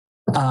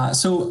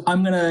So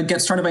I'm going to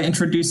get started by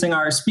introducing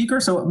our speaker.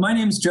 So my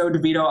name is Joe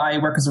DeVito. I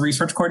work as a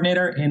research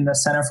coordinator in the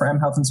Center for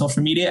mHealth and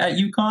Social Media at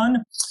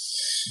UConn.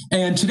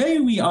 And today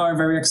we are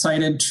very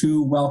excited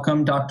to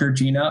welcome Dr.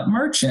 Gina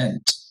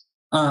Merchant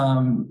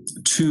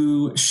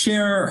to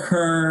share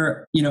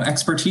her,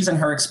 expertise and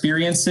her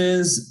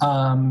experiences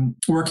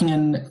working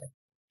in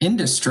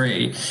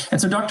industry.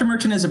 And so Dr.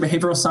 Merchant is a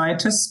behavioral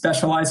scientist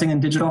specializing in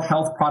digital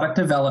health product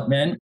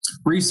development,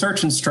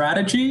 research and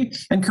strategy,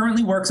 and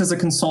currently works as a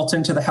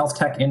consultant to the health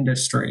tech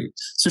industry.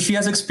 So she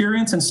has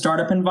experience in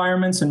startup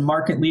environments and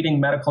market-leading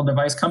medical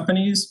device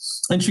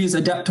companies, and she is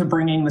adept to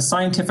bringing the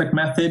scientific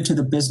method to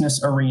the business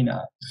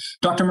arena.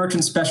 Dr.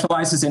 Merchant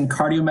specializes in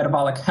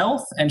cardiometabolic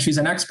health, and she's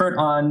an expert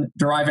on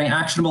deriving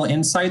actionable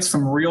insights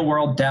from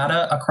real-world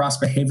data across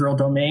behavioral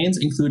domains,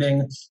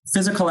 including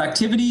physical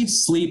activity,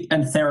 sleep,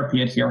 and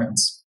therapy adherence.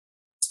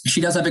 She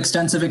does have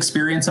extensive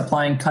experience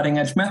applying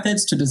cutting-edge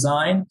methods to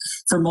design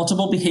for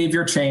multiple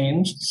behavior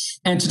change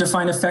and to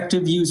define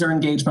effective user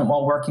engagement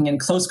while working in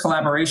close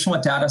collaboration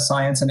with data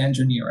science and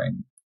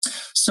engineering.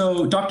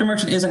 So Dr.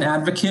 Merchant is an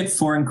advocate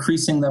for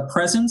increasing the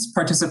presence,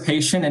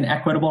 participation, and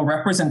equitable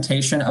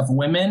representation of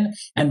women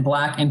and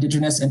Black,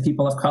 Indigenous, and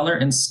people of color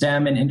in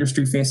STEM and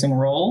industry-facing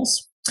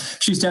roles.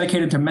 She's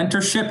dedicated to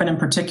mentorship and in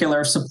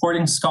particular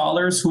supporting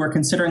scholars who are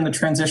considering the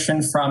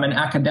transition from an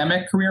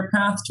academic career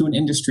path to an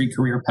industry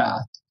career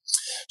path.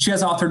 She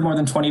has authored more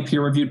than 20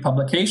 peer-reviewed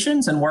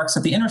publications and works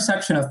at the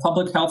intersection of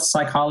public health,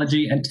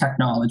 psychology, and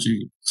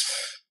technology.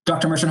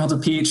 Dr. Merchant holds a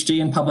PhD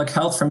in public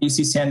health from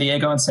UC San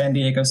Diego and San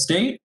Diego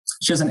State.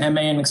 She has an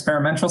MA in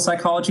experimental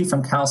psychology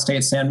from Cal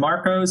State San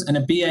Marcos and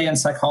a BA in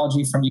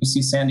psychology from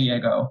UC San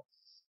Diego.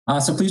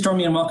 So please join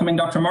me in welcoming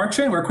Dr.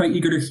 Merchant. We're quite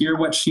eager to hear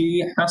what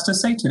she has to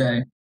say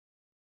today.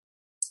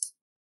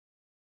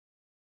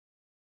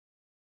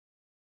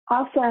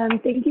 Awesome.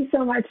 Thank you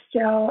so much,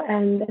 Joe,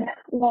 and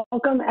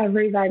welcome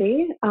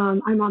everybody.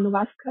 I'm on the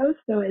West Coast,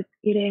 so it's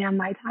 8 a.m.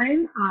 my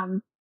time.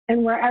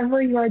 And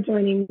wherever you are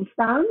joining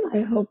from,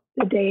 I hope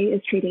the day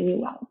is treating you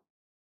well.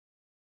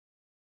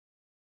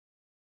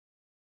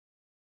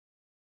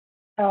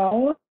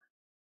 So,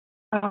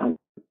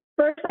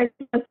 first, I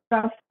just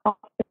start off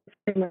with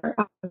a disclaimer.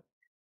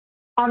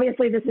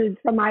 Obviously, this is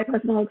from my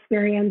personal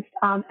experience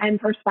and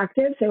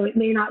perspective, so it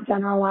may not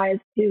generalize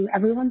to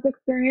everyone's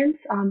experience,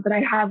 but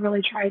I have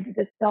really tried to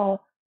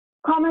distill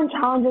common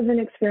challenges and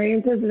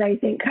experiences that I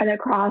think cut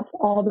across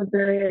all the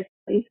various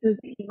places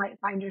that you might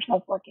find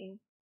yourself working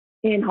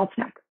in health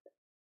tech.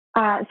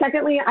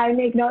 Secondly, I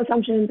make no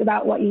assumptions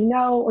about what you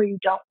know or you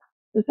don't.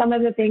 So some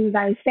of the things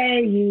I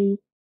say, you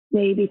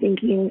may be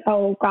thinking,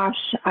 oh gosh,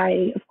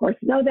 I of course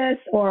know this,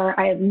 or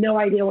I have no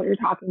idea what you're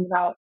talking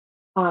about.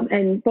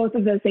 And both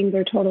of those things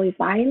are totally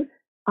fine.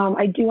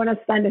 I do want to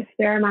spend a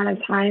fair amount of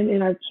time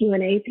in our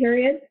Q&A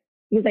period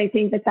because I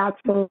think that that's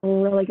where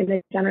we're really going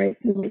to generate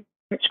some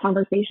rich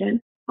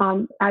conversation,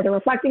 either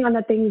reflecting on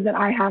the things that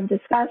I have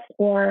discussed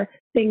or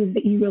things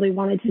that you really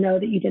wanted to know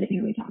that you didn't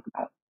hear me talk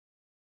about.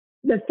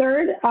 The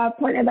third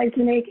point I'd like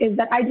to make is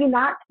that I do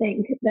not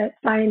think that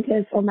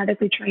scientists or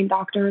medically trained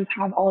doctors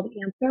have all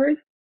the answers.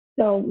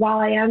 So while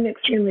I am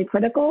extremely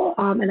critical,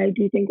 and I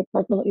do think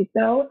appropriately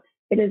so,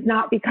 it is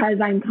not because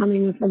I'm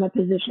coming from a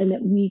position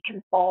that we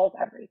can solve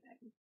everything.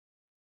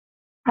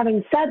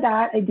 Having said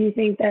that, I do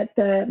think that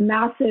the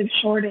massive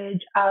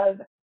shortage of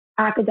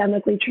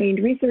academically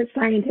trained research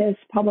scientists,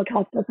 public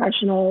health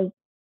professionals,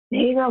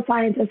 behavioral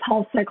scientists,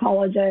 health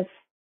psychologists,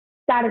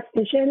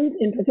 statisticians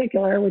in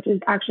particular, which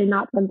is actually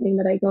not something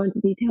that I go into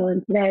detail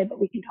in today, but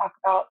we can talk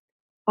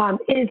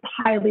about, is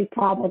highly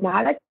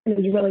problematic and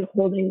is really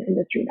holding the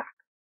industry back.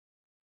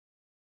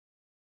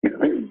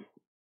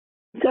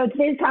 So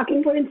today's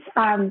talking points,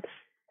 I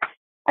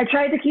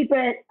tried to keep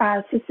it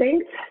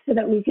succinct so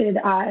that we could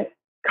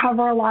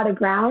cover a lot of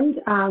ground,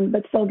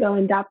 but still go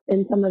in depth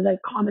in some of the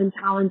common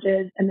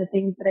challenges and the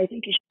things that I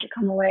think you should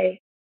come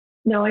away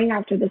knowing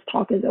after this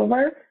talk is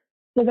over.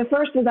 So the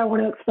first is I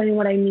want to explain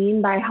what I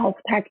mean by health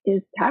tech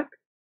is tech.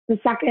 The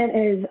second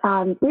is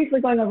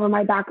briefly going over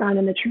my background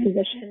and the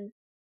transition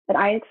that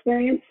I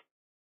experienced.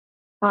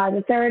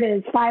 The third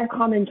is 5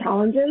 common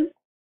challenges.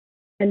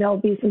 And there'll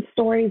be some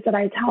stories that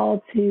I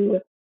tell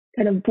to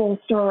kind of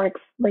bolster or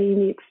explain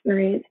the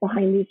experience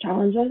behind these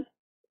challenges.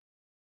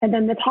 And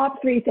then the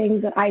top 3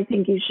 things that I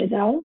think you should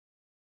know.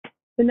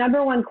 The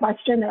number 1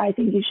 question that I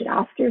think you should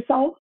ask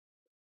yourself.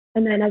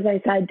 And then, as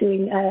I said,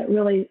 doing a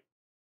really,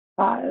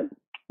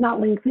 not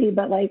lengthy,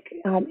 but like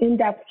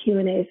in-depth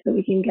Q&A so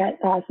we can get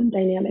some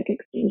dynamic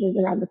exchanges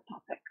around this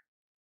topic.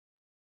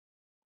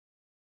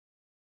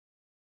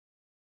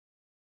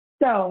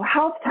 So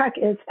health tech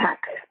is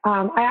tech.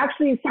 I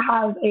actually used to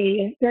have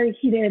a very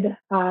heated,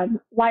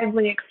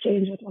 lively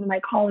exchange with one of my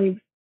colleagues.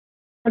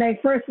 When I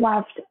first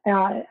left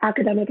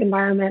academic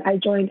environment, I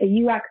joined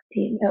a UX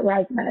team at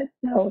ResMed.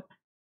 So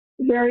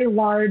very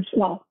large,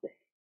 well,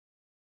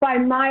 by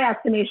my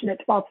estimation,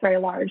 it's very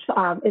large.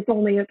 It's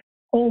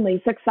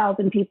only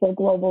 6,000 people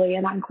globally,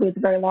 and that includes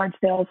a very large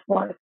sales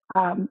force.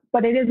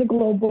 But it is a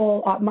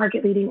global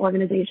market-leading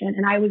organization,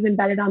 and I was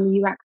embedded on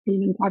the UX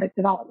team in product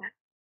development.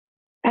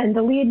 And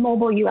the lead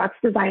mobile UX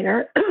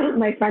designer,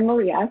 my friend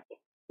Maria,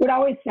 would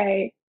always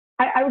say,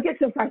 I would get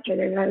so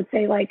frustrated, and I would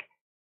say, like,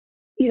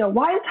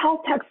 why is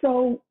health tech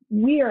so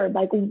weird?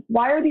 Like,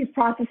 why are these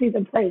processes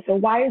in place? Or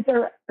why is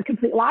there a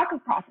complete lack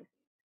of processes?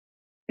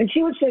 And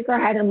she would shake her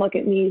head and look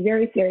at me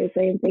very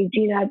seriously and say,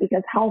 Gina,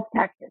 because health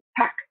tech is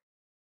tech.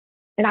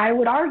 And I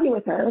would argue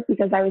with her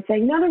because I would say,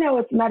 no,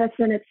 it's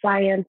medicine, it's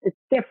science, it's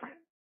different.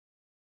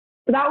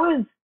 So that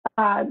was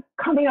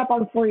coming up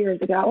on 4 years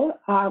ago.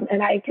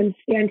 And I can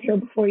stand here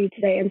before you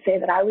today and say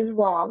that I was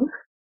wrong.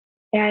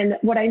 And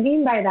what I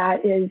mean by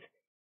that is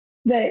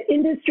the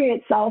industry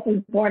itself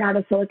is born out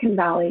of Silicon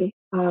Valley.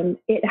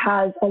 It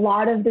has a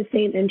lot of the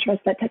same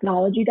interests that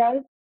technology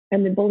does,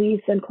 and the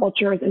beliefs and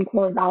cultures and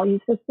core value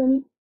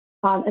systems.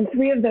 And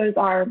three of those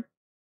are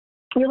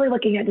really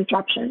looking at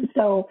disruption.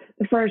 So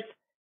the first,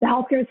 the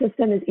healthcare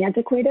system is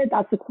antiquated.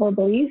 That's the core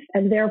belief,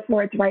 and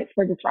therefore it's ripe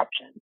for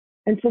disruption.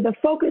 And so the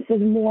focus is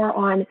more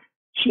on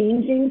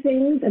changing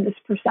things and this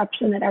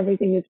perception that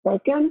everything is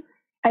broken,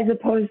 as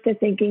opposed to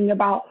thinking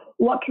about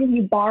what can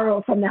we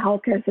borrow from the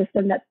healthcare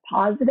system that's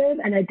positive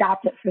and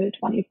adapt it for the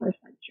 21st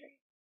century.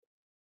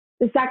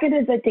 The second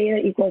is that data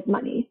equals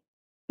money.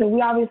 So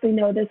we obviously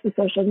know this with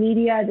social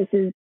media. This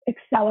is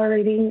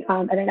accelerating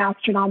at an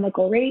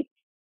astronomical rate.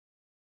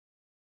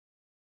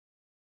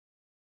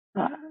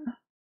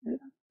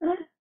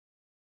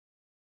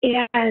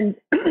 And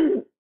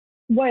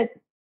what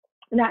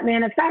that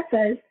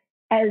manifests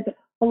as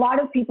a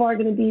lot of people are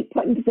going to be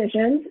put in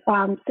positions,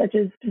 such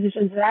as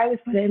positions that I was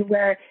put in,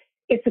 where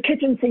it's a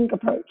kitchen sink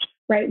approach,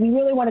 right? We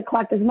really want to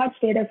collect as much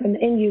data from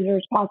the end user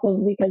as possible,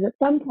 because at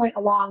some point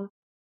along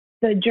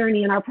the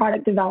journey in our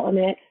product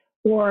development,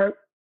 or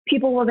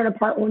people we're going to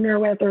partner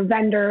with, or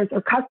vendors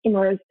or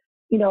customers,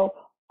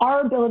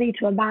 our ability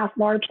to amass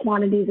large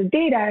quantities of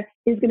data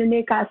is going to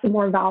make us a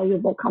more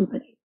valuable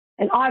company.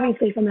 And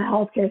obviously, from a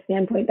healthcare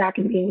standpoint, that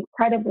can be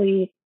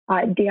incredibly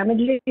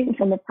damaging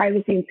from a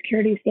privacy and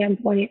security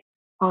standpoint.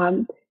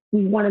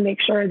 We want to make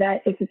sure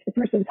that if it's the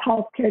person's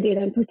healthcare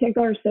data in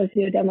particular,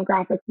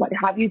 socio-demographics, what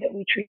have you, that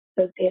we treat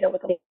those data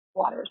with a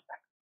lot of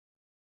respect.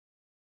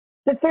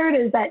 The third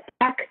is that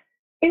tech,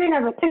 in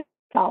and of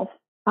itself,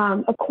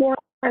 a core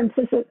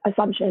implicit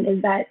assumption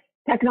is that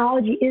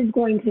technology is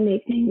going to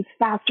make things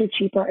faster,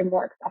 cheaper, and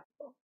more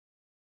accessible.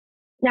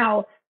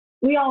 Now,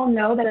 we all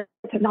know that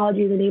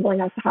technology is enabling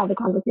us to have the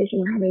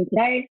conversation we're having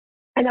today,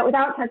 and that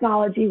without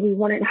technology, we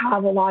wouldn't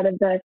have a lot of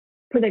the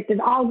predictive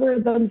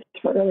algorithms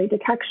for early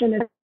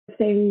detection of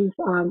things.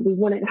 We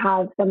wouldn't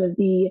have some of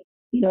the,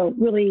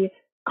 really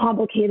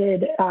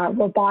complicated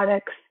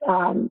robotics,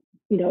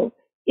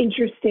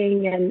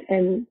 interesting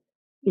and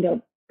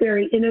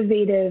very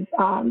innovative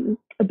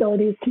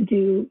abilities to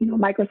do,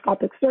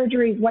 microscopic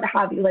surgeries, what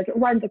have you. Like, it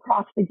runs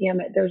across the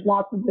gamut. There's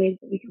lots of ways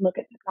that we can look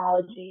at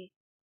technology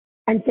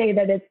and say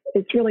that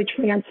it's really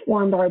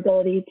transformed our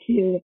ability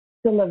to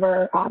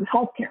deliver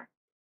healthcare.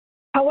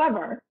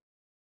 However,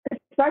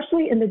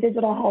 especially in the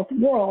digital health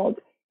world,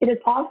 it is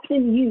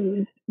often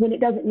used when it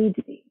doesn't need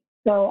to be.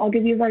 So I'll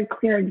give you a very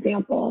clear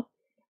example.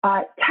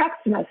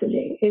 Text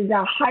messaging is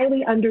a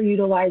highly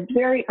underutilized,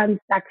 very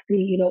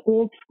unsexy,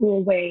 old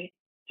school way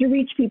to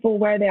reach people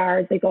where they are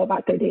as they go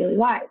about their daily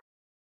lives.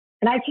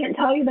 And I can't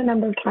tell you the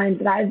number of times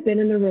that I've been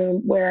in the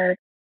room where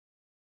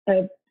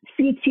a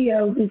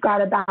CTO who's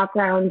got a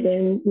background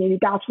in maybe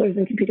bachelor's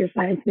in computer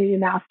science, maybe a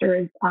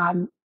master's,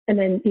 and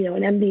then,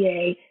 an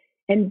MBA,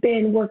 and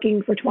been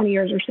working for 20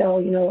 years or so,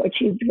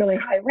 achieved really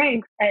high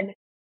ranks, and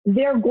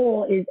their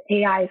goal is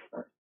AI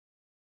first.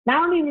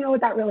 Now I don't even know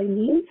what that really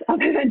means,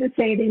 other than to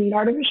say they need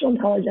artificial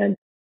intelligence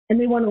and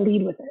they want to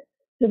lead with it.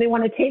 So they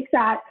want to take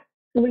that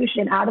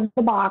solution out of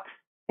the box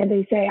and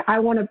they say, I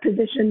want to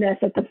position this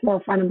at the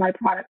forefront of my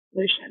product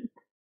solution.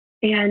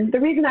 And the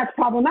reason that's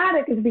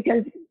problematic is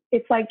because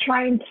it's like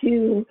trying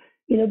to,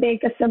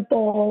 bake a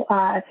simple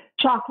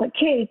chocolate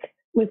cake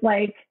with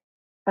like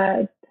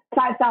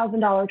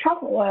 $5,000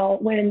 truffle oil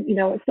when,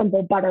 a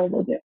simple butter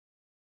will do.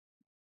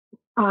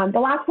 The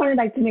last point I'd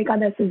like to make on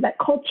this is that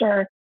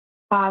culture,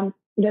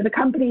 the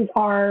companies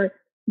are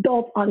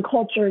built on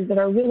cultures that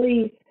are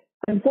really,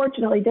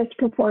 unfortunately,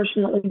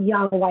 disproportionately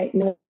young white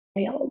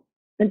males.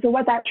 And so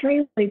what that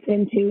translates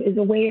into is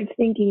a way of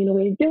thinking and a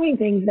way of doing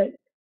things that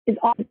is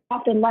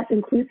often less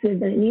inclusive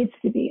than it needs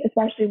to be,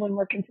 especially when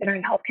we're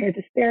considering healthcare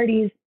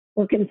disparities,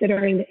 we're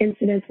considering the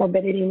incidence,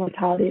 morbidity, and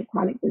mortality of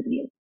chronic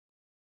disease.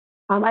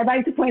 I'd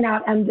like to point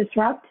out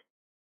mDisrupt,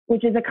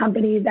 which is a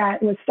company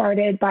that was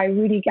started by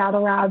Rudy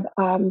Gadelrab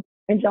and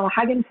Jill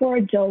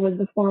Hagenford. Jill was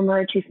the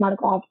former chief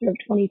medical officer of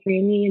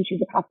 23andMe, and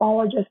she's a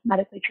pathologist,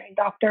 medically trained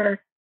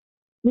doctor.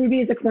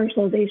 Ruby is a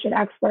commercialization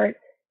expert.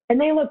 And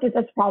they looked at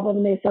this problem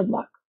and they said,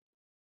 look,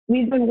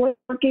 we've been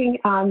working,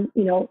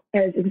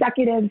 as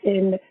executives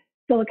in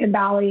Silicon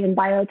Valley and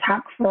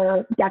biotech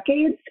for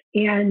decades,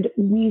 and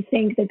we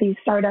think that these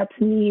startups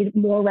need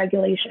more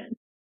regulation.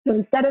 So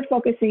instead of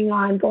focusing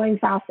on going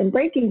fast and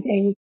breaking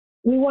things,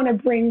 we want to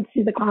bring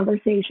to the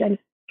conversation,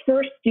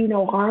 first, do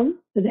no harm,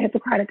 so the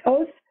Hippocratic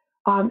Oath,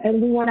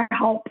 and we want to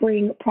help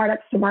bring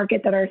products to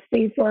market that are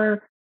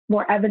safer,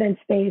 more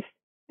evidence-based,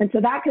 And so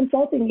that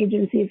consulting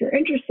agency, if you're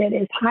interested,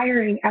 is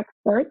hiring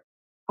experts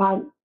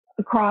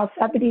across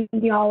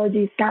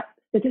epidemiology,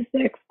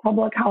 statistics,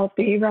 public health,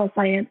 behavioral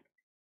science,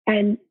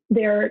 and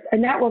they're a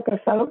network of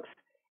folks.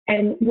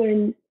 And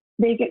when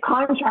they get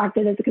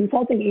contracted as a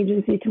consulting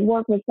agency to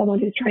work with someone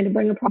who's trying to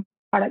bring a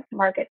product to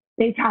market,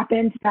 they tap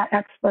into that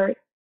expert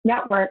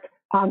network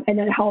and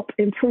then help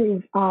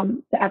improve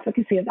the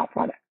efficacy of that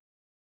product.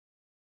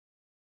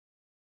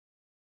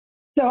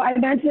 So I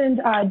mentioned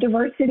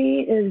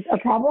diversity is a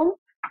problem.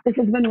 This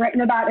has been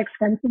written about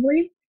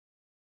extensively.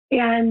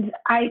 And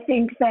I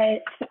think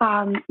that,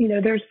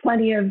 there's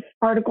plenty of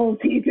articles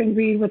that you can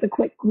read with a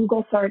quick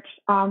Google search.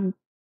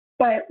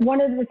 But one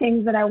of the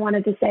things that I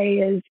wanted to say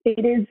is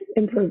it is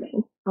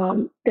improving.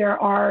 There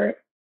are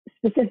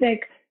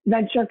specific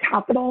venture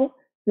capital.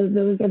 So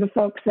those are the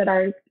folks that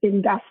are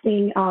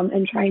investing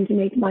and trying to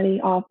make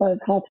money off of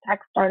health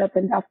tech startup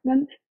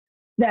investments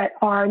that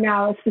are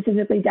now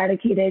specifically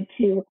dedicated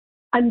to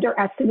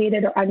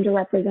underestimated or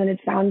underrepresented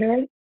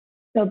founders.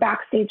 So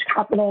Backstage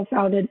Capital,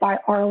 founded by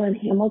Arlen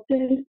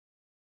Hamilton,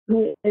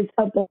 who is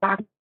a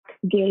Black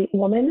gay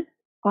woman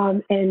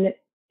and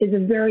is a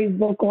very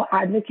vocal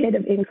advocate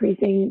of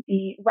increasing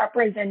the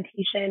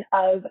representation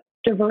of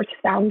diverse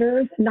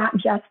founders, not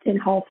just in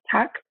health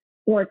tech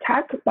or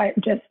tech, but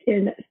just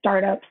in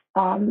startups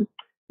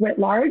writ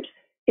large,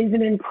 is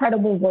an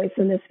incredible voice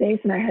in this space,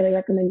 and I highly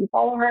recommend you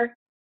follow her.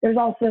 There's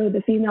also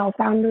the Female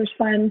Founders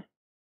Fund,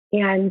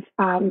 and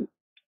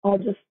I'll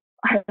just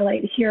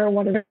highlight here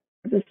one of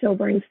the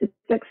sobering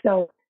statistics.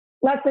 So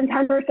less than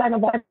 10%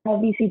 of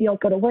all VC deals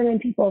go to women,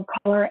 people of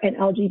color, and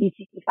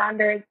LGBTQ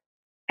founders.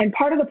 And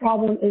part of the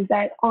problem is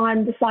that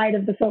on the side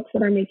of the folks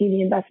that are making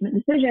the investment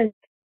decisions,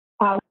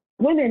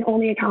 women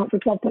only account for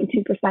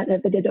 12.2%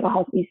 of the digital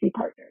health VC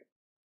partners.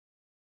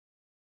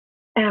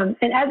 And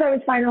as I was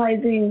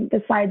finalizing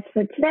the slides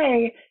for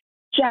today,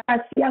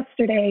 just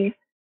yesterday,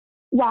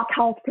 Rock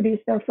Health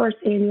produced their first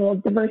annual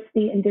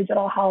Diversity in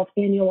Digital Health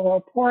annual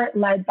report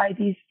led by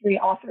these three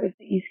authors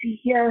that you see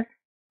here.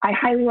 I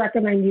highly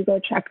recommend you go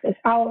check this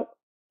out.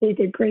 They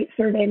did great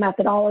survey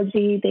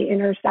methodology. They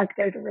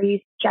intersected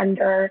race,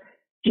 gender,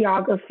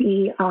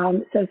 geography,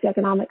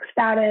 socioeconomic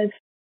status,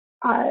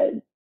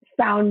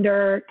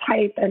 founder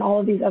type, and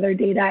all of these other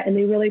data. And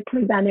they really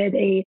presented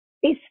a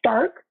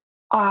stark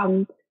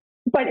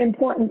but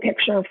important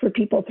picture for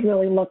people to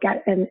really look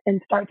at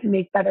and start to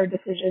make better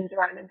decisions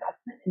around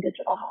investment in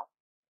digital health.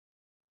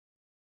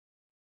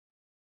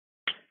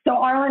 So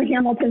Arlen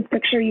Hamilton's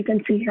picture you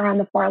can see here on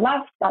the far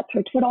left. That's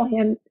her Twitter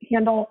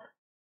handle.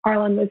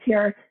 Arlen was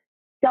here.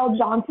 Del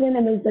Johnson,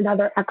 and is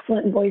another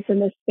excellent voice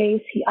in this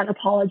space. He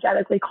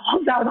unapologetically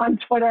calls out on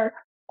Twitter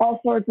all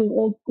sorts of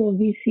old school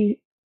VC,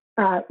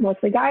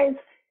 mostly guys.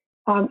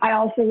 I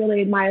also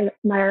really admire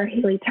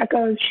Haley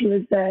Tekos. She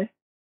was the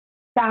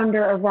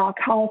founder of Rock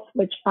Health,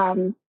 which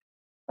I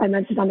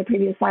mentioned on the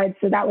previous slide.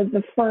 So that was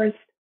the first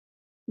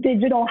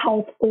digital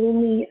health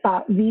only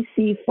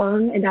VC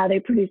firm, and now they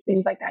produce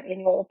things like that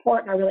annual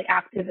report and are really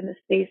active in the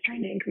space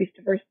trying to increase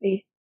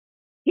diversity.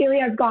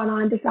 Haley has gone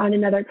on to found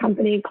another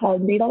company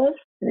called Natalist,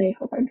 and I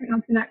hope I'm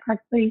pronouncing that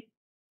correctly.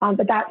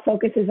 But that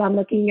focuses on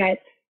looking at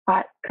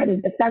kind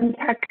of the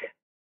femtech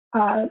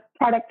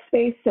product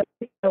space,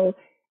 so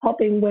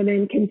helping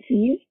women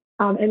conceive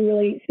and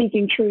really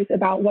speaking truth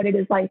about what it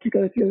is like to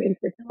go through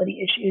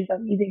infertility issues,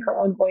 using her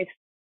own voice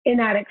in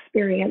that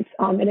experience.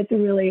 And it's a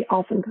really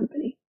awesome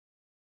company.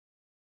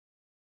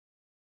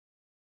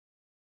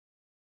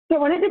 So I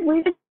wanted to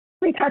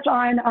briefly touch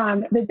on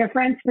the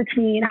difference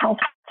between health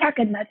tech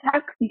and med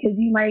tech, because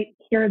you might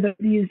hear those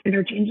used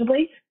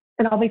interchangeably.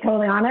 And I'll be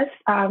totally honest,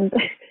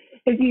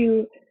 if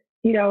you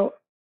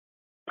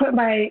put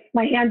my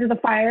hand to the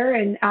fire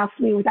and ask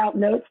me without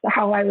notes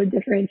how I would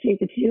differentiate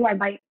the two, I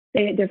might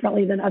say it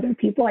differently than other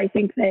people. I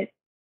think that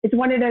it's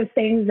one of those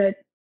things that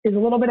is a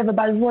little bit of a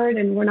buzzword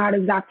and we're not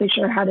exactly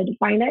sure how to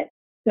define it.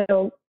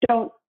 So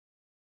don't,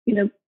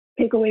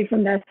 take away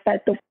from this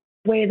that the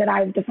way that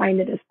I've defined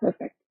it is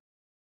perfect.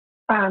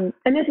 And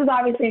this is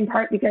obviously in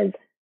part because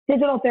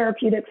digital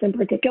therapeutics in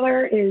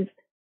particular is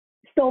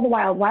still the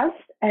Wild West,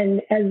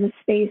 and as a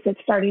space, it's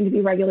starting to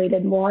be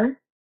regulated more.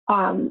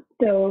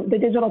 So the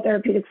Digital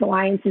Therapeutics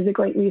Alliance is a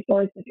great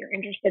resource if you're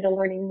interested in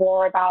learning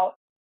more about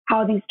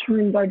how these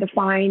terms are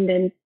defined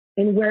and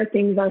where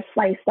things are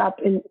sliced up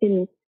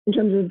in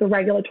terms of the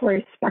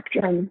regulatory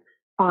spectrum.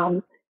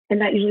 And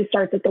that usually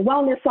starts at the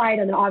wellness side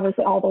and then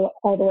obviously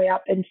all the way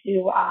up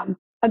into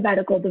a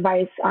medical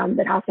device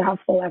that has to have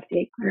full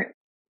FDA clearance.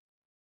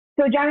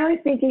 So generally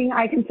speaking,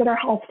 I consider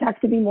health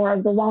tech to be more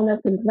of the wellness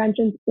and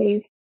prevention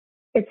space.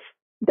 It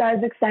does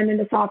extend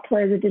into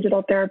software as a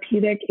digital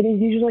therapeutic. It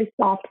is usually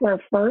software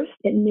first.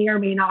 It may or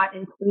may not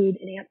include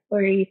an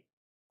ancillary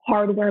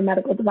hardware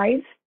medical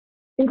device,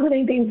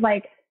 including things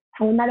like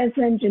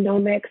telemedicine,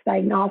 genomics,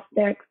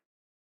 diagnostics,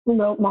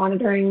 remote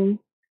monitoring,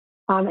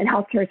 and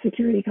healthcare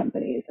security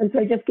companies. And so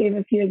I just gave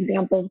a few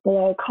examples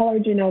below. Color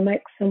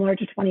genomics, similar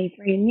to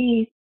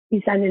 23andMe.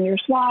 You send in your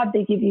swab,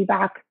 they give you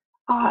back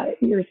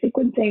your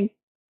sequencing.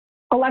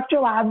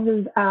 Electra Labs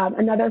is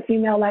another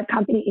female-led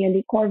company,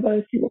 Andy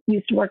Corvos, who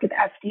used to work at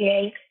the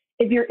FDA.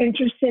 If you're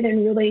interested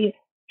in really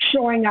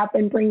showing up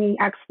and bringing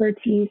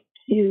expertise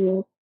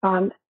to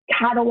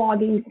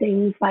cataloging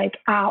things like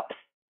apps,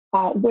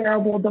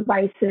 wearable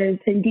devices,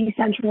 and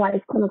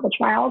decentralized clinical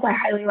trials, I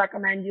highly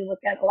recommend you look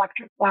at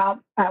Electra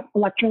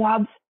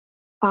Labs.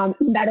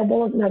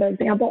 Medable is another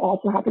example,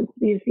 also happens to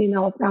be a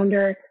female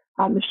founder,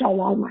 Michelle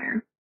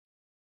Wallmeyer.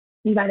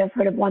 You might have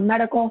heard of One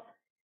Medical.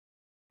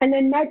 And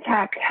then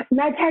MedTech.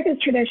 MedTech is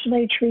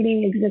traditionally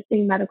treating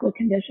existing medical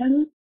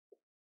conditions,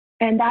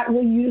 and that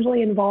will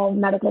usually involve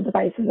medical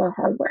devices or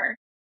hardware.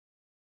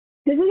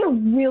 This is a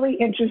really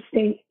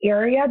interesting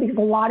area because a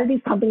lot of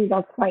these companies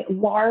are quite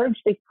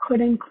large. They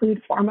could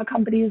include pharma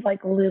companies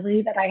like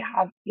Lilly that I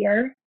have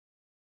here.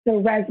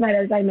 So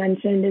ResMed, as I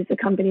mentioned, is the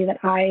company that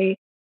I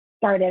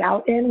started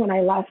out in when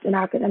I left an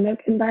academic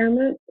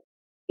environment.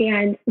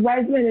 And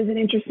ResMed is an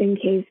interesting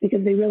case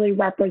because they really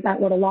represent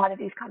what a lot of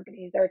these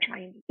companies are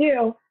trying to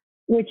do,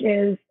 which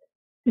is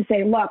to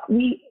say, look,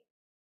 we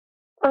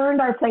earned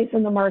our place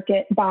in the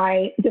market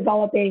by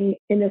developing,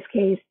 in this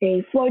case,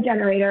 a flow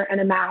generator and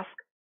a mask,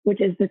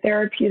 which is the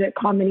therapeutic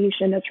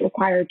combination that's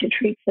required to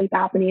treat sleep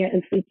apnea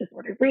and sleep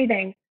disordered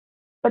breathing.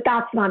 But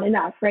that's not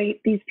enough, right?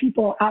 These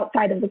people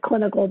outside of the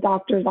clinical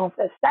doctor's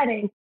office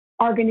setting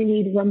are going to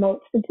need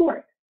remote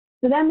support.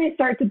 So then they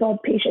start to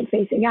build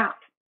patient-facing apps.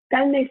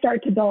 Then they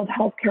start to build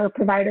healthcare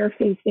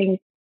provider-facing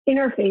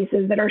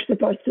interfaces that are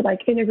supposed to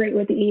integrate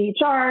with the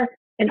EHR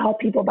and help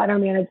people better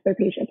manage their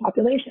patient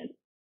population.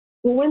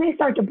 Well, when they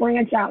start to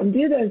branch out and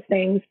do those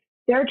things,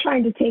 they're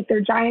trying to take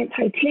their giant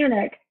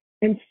Titanic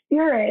and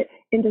steer it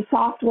into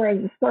software as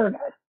a service.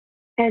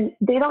 And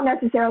they don't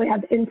necessarily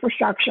have the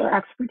infrastructure or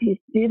expertise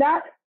to do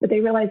that, but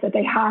they realize that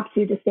they have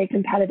to stay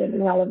competitive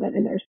and relevant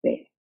in their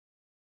space.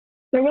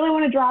 So I really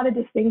want to draw the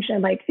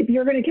distinction. If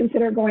you're going to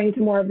consider going to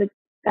more of the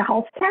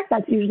health tech,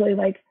 that's usually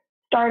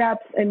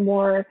startups and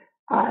more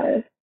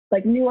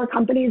newer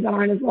companies that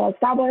aren't as well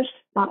established.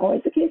 Not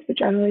always the case, but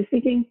generally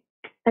speaking.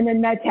 And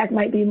then med tech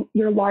might be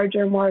your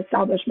larger, more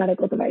established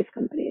medical device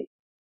companies.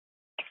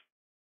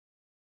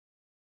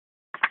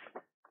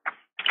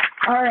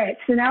 All right,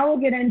 so now we'll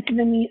get into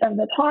the meat of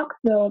the talk.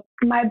 So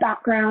my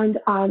background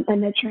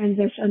and the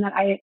transition that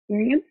I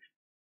experienced.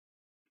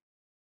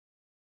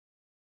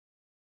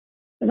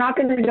 I'm not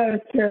going to go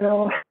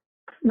through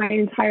my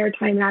entire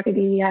time in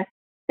academia.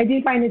 I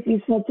do find it's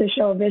useful to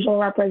show visual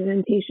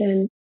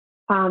representation.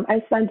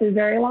 I spent a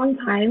very long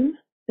time,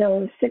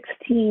 so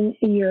 16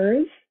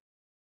 years.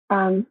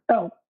 I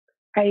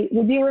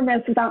would be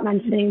remiss without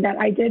mentioning that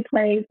I did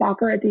play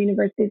soccer at the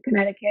University of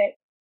Connecticut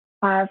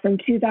from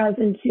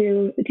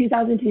 2002, the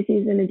 2002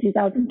 season and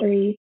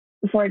 2003,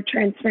 before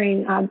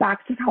transferring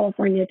back to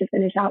California to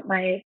finish out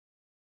my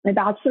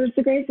bachelor's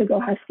degree, so go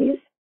Huskies.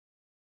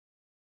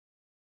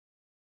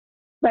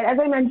 But as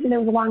I mentioned, it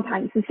was a long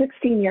time, so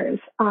 16 years.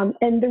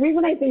 And the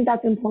reason I think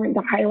that's important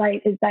to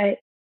highlight is that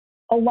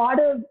a lot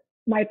of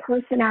my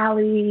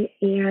personality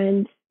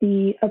and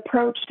the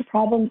approach to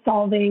problem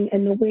solving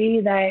and the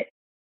way that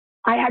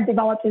I had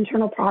developed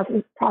internal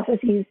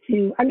processes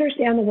to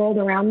understand the world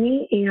around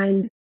me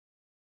and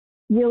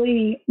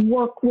really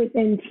work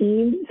within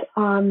teams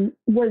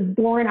was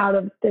born out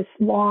of this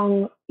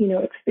long,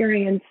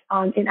 experience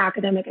in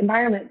academic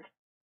environments.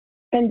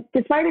 And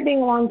despite it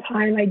being a long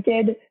time, I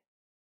do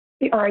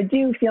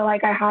feel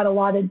like I had a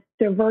lot of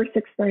diverse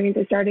experience.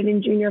 I started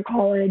in junior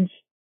college.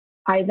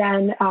 I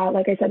then,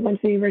 like I said,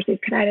 went to the University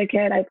of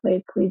Connecticut. I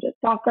played collegiate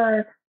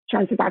soccer,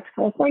 transferred back to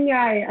California.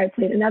 I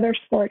played another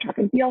sport, track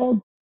and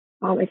field.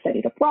 I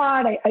studied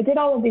abroad. I did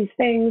all of these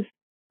things.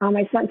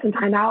 I spent some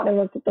time out. I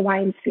worked at the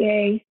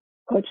YMCA,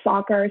 coached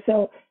soccer.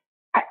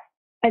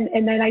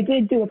 And then I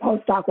did do a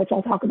postdoc, which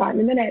I'll talk about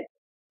in a minute.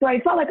 So I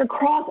felt like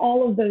across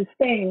all of those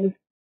things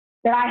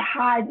that I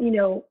had,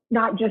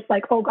 not just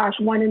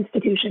one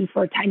institution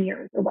for 10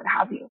 years or what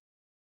have you.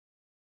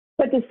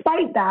 But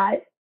despite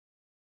that,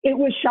 it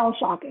was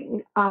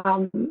shell-shocking.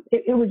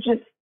 It was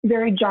just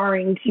very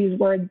jarring, to use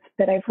words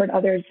that I've heard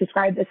others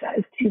describe this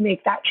as, to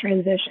make that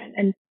transition.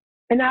 And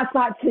that's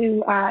not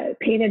to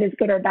paint it as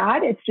good or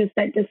bad. It's just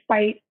that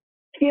despite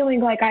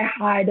feeling like I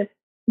had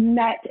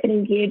met and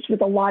engaged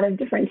with a lot of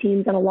different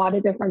teams and a lot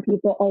of different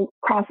people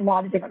across a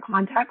lot of different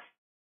contexts,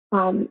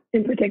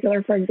 in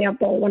particular, for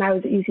example, when I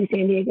was at UC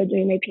San Diego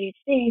doing my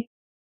PhD,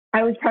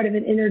 I was part of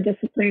an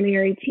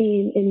interdisciplinary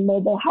team in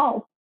mobile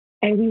health.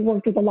 And we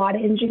worked with a lot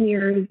of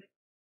engineers.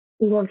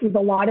 We worked with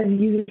a lot of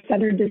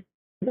user-centered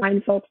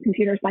design folks,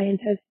 computer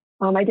scientists.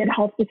 I did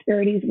health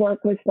disparities work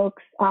with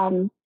folks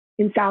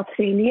in South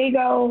San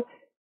Diego.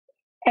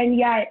 And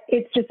yet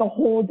it's just a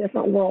whole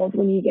different world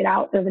when you get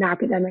out of an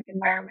academic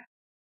environment.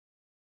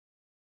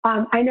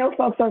 I know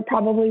folks are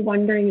probably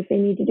wondering if they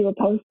need to do a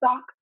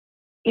postdoc.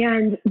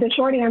 And the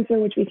short answer,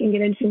 which we can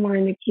get into more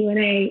in the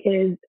Q&A,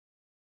 is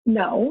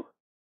no.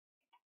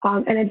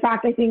 And in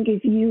fact, I think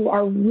if you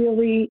are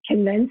really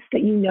convinced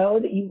that you know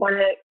that you want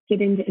to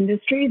get into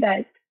industry,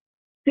 that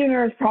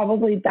sooner is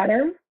probably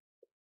better.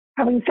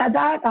 Having said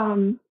that,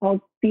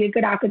 I'll be a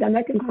good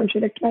academic and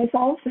contradict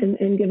myself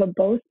and give a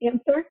both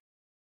answer.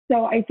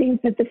 So I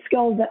think that the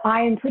skills that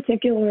I in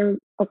particular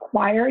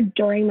acquired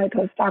during my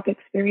postdoc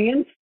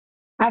experience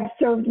have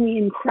served me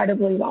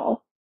incredibly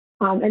well.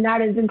 And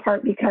that is in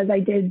part because I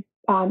did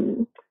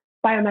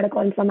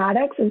biomedical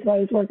informatics. And so I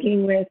was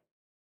working with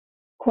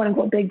quote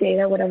unquote big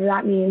data, whatever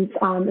that means,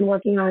 and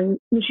working on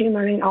machine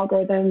learning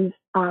algorithms,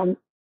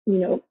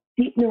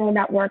 deep neural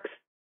networks.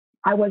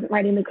 I wasn't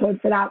writing the code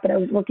for that, but I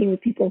was working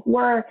with people who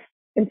were.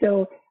 And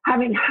so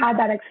having had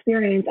that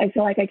experience, I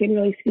feel like I can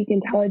really speak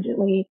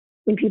intelligently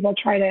when people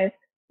try to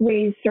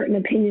raise certain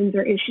opinions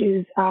or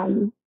issues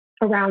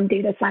around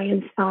data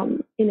science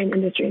in an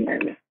industry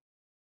environment.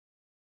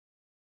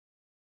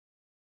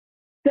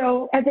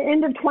 So at the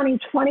end of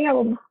 2020, I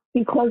will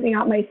be closing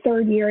out my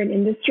third year in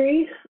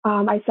industry.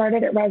 I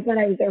started at Resman.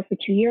 I was there for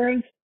 2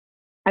 years.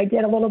 I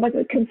did a little bit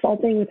of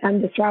consulting with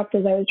mDisrupt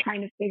as I was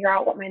trying to figure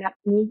out what my next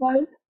move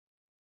was.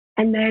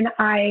 And then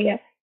I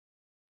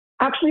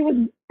actually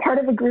was part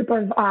of a group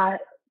of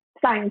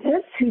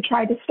scientists who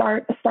tried to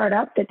start a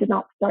startup that did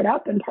not start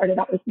up. And part of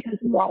that was because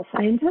we were all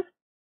scientists.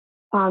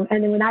 And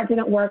then when that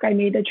didn't work, I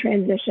made the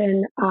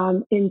transition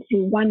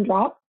into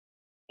OneDrop.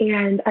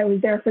 And I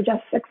was there for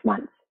just 6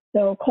 months.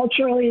 So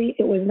culturally,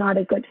 it was not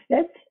a good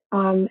fit.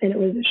 And it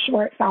was a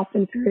short, fast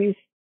and furious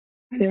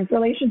kind of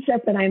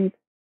relationship. And I'm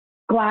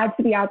glad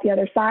to be out the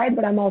other side,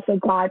 but I'm also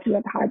glad to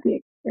have had the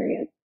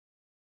experience.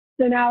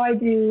 So now I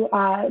do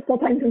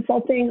full-time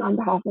consulting on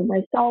behalf of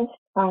myself,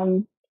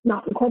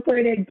 not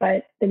incorporated,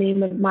 but the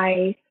name of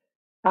my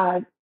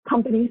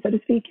company, so to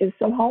speak, is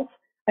mHealth.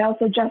 I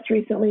also just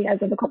recently, as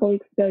of a couple of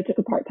weeks ago, took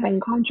a part-time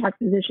contract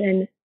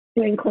position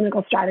doing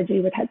clinical strategy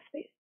with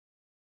Headspace.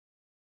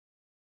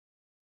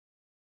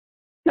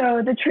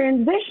 So the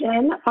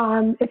transition,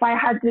 if I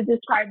had to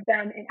describe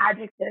them in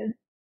adjectives,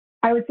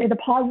 I would say the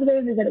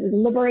positive is that it was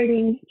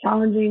liberating,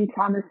 challenging,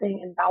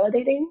 promising, and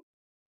validating.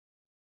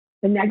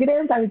 The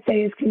negatives, I would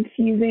say, is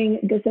confusing,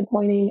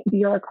 disappointing,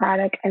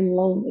 bureaucratic, and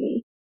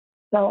lonely.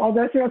 So I'll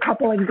go through a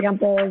couple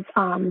examples.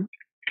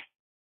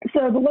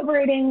 So the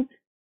liberating,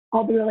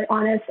 I'll be really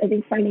honest, I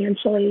think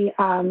financially,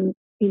 that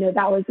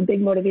was a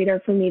big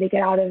motivator for me to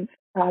get out of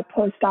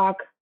postdoc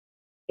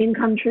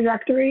income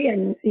trajectory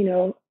and,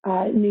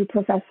 new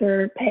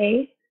professor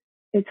pay.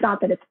 It's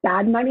not that it's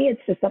bad money.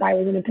 It's just that I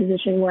was in a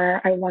position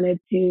where I wanted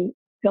to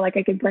feel like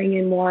I could bring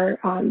in more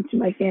to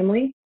my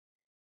family.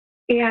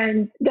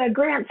 And the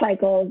grant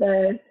cycle,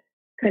 the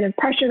kind of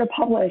pressure to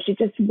publish, it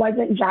just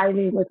wasn't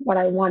jiving with what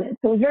I wanted.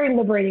 So it was very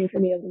liberating for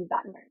me to leave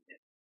that environment.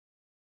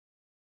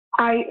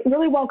 I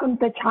really welcomed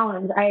the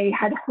challenge. I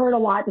had heard a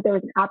lot that there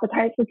was an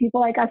appetite for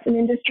people like us in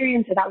industry,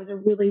 and so that was a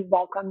really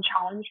welcome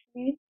challenge for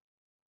me.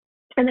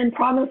 And then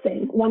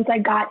promising, once I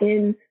got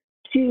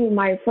into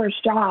my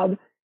first job,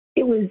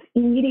 it was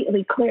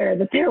immediately clear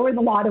that there was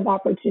a lot of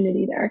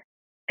opportunity there.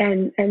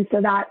 And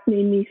so that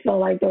made me feel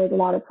like there was a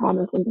lot of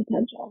promise and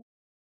potential.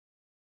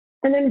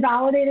 And then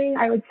validating,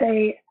 I would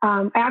say,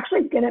 I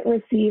actually didn't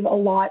receive a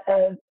lot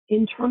of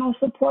internal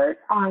support.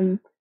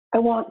 I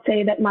won't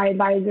say that my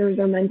advisors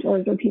or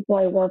mentors or people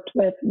I worked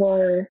with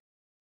were,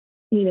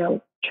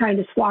 trying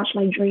to squash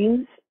my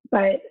dreams,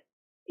 but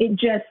it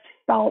just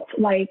felt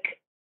like,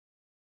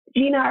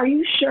 Gina, are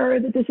you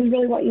sure that this is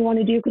really what you want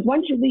to do? Because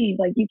once you leave,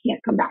 you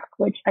can't come back,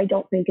 which I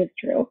don't think is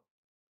true.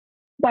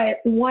 But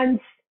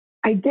once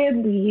I did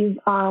leave,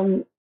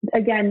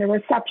 again, the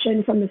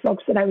reception from the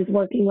folks that I was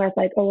working with,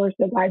 oh, we're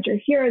so glad you're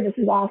here. This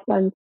is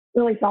awesome.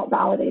 Really felt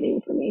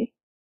validating for me.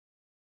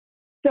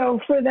 So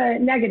for the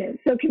negative,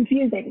 so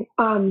confusing.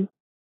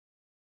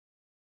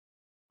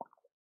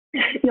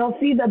 You'll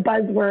see the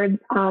buzzword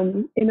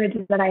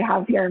images that I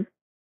have here.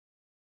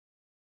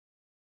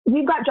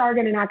 We've got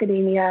jargon in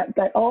academia,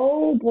 but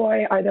oh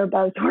boy, are there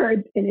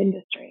buzzwords in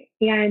industry.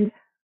 And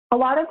a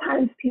lot of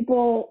times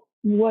people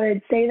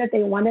would say that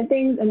they wanted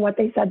things and what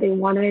they said they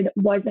wanted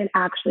wasn't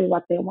actually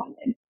what they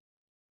wanted.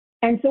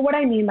 And so what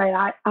I mean by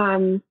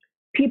that,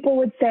 people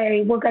would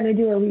say, we're going to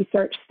do a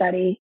research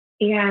study.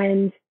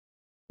 And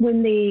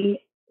when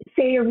they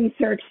say a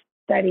research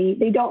study,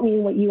 they don't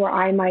mean what you or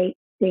I might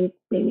think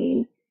they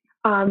mean.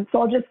 So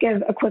I'll just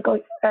give a quick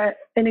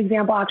an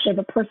example actually of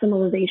a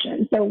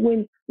personalization. So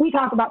when we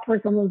talk about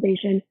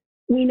personalization,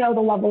 we know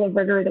the level of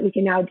rigor that we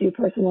can now do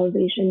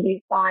personalization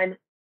based on,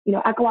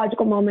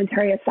 ecological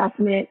momentary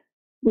assessment,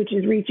 which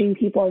is reaching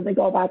people as they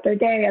go about their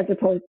day, as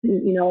opposed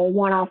to, a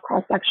one-off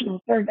cross-sectional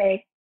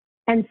survey.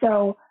 And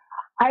so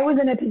I was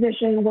in a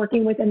position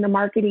working within the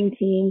marketing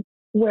team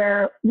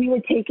where we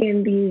would take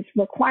in these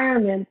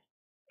requirements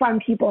from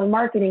people in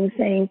marketing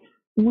saying,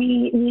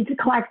 we need to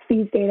collect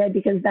these data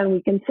because then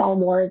we can sell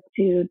more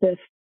to this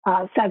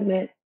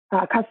customer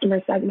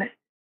segment.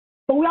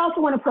 But we also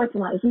want to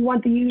personalize. We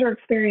want the user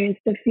experience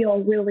to feel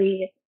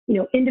really,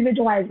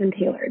 individualized and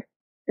tailored.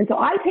 And so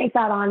I take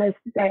that on as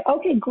to say,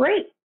 okay,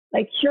 great.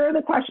 Here are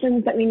the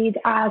questions that we need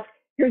to ask.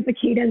 Here's the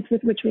cadence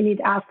with which we need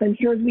to ask them.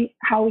 Here's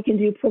how we can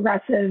do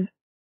progressive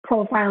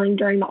profiling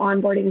during the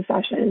onboarding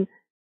session.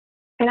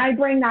 And I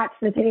bring that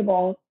to the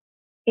table.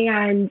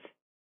 And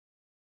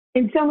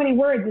in so many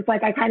words, it's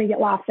like I kind of get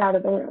laughed out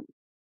of the room.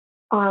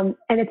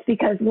 And it's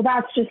because, well,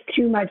 that's just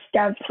too much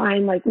dev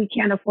time. Like, we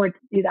can't afford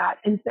to do that.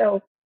 And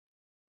so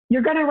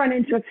you're going to run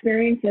into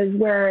experiences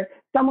where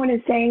someone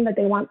is saying that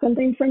they want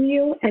something from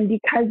you. And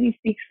because you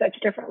speak such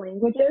different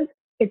languages,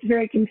 it's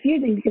very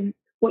confusing because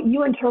what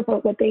you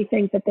interpret what they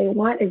think that they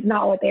want is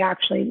not what they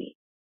actually need.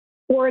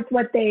 Or it's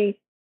what they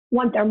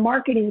want their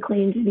marketing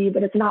claim to be,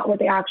 but it's not what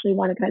they actually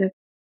want to kind of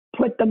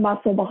put the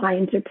muscle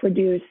behind to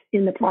produce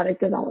in the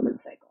product development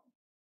cycle.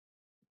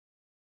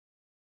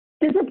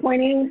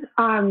 Disappointing.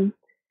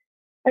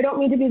 I don't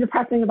mean to be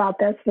depressing about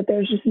this, but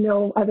there's just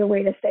no other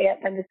way to say it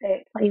than to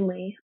say it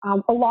plainly.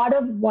 A lot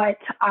of what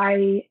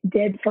I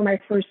did for my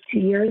first 2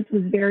 years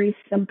was very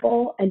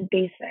simple and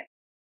basic.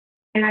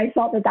 And I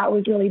felt that that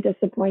was really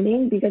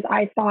disappointing because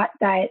I thought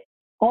that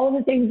all of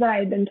the things that I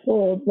had been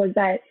told was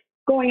that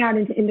going out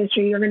into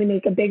industry, you're going to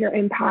make a bigger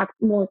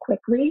impact more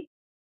quickly.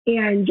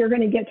 And you're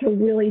going to get to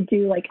really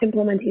do like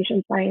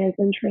implementation science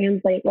and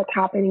translate what's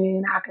happening in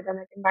an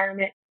academic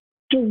environment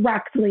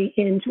directly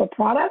into a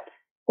product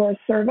or a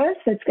service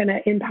that's going to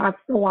impact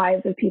the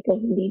lives of people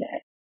who need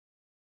it.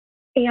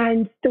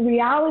 And the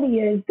reality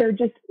is there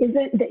just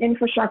isn't the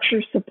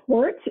infrastructure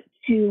support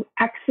to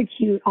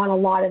execute on a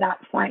lot of that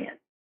science.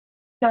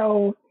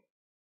 So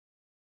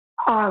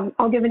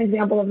I'll give an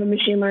example of a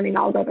machine learning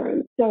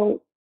algorithm.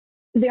 So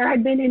there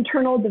had been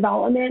internal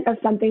development of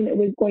something that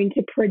was going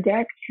to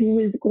predict who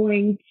was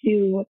going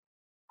to,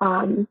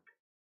 a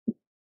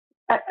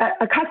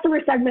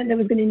customer segment that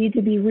was going to need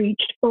to be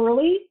reached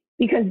early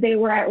because they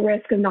were at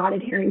risk of not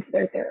adhering to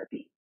their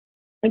therapy.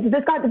 And so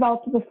this got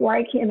developed before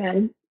I came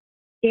in,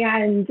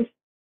 and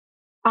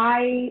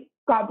I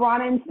got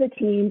brought into the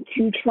team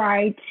to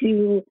try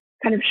to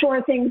kind of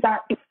shore things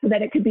up so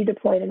that it could be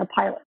deployed in a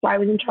pilot. So I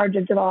was in charge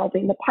of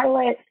developing the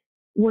pilot,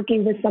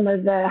 working with some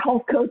of the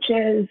health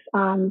coaches,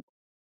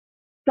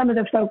 some of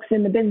the folks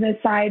in the business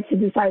side to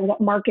decide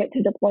what market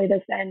to deploy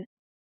this in.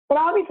 But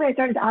obviously I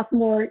started to ask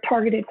more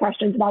targeted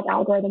questions about the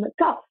algorithm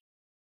itself.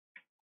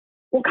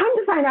 Well, come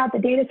to find out the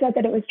data set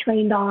that it was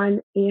trained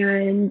on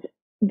and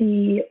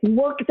the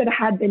work that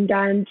had been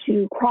done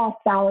to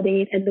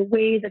cross-validate and the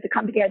way that the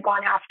company had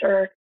gone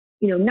after,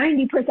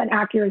 90%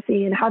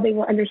 accuracy and how they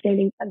were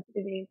understanding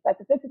sensitivity and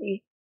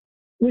specificity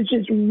was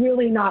just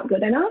really not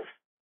good enough.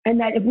 And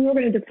that if we were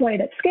going to deploy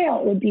it at scale,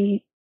 it would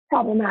be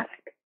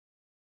problematic.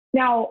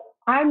 Now,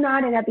 I'm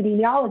not an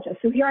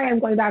epidemiologist, so here I am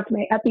going back to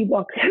my epi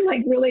book and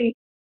like really,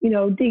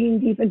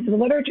 digging deep into the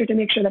literature to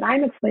make sure that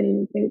I'm explaining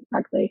these things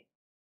correctly.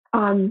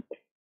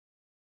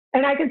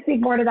 And I could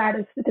speak more to that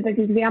as a specific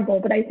example,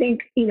 but I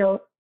think,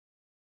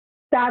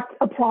 that's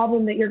a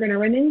problem that you're going to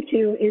run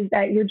into is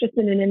that you're just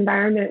in an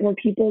environment where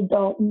people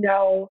don't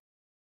know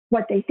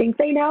what they think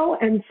they know.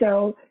 And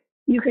so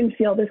you can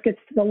feel this gets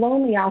to the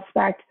lonely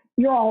aspect.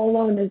 You're all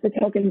alone as the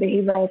token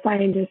behavioral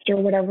scientist or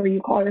whatever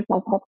you call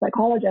yourself, health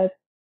psychologist,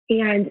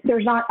 and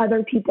there's not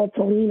other people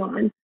to lean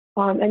on.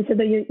 And so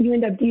then you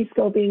end up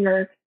de-scoping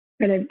or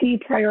kind of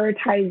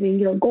deprioritizing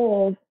your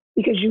goals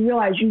because you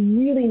realize you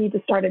really need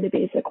to start at a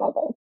basic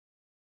level.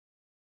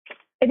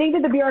 I think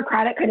that the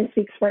bureaucratic kind of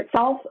speaks for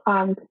itself,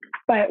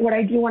 but what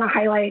I do want to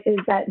highlight is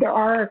that there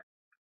are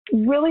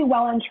really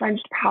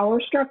well-entrenched power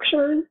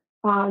structures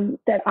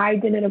that I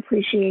didn't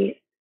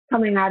appreciate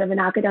coming out of an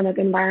academic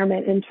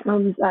environment in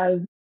terms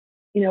of,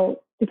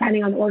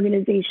 depending on the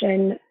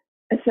organization,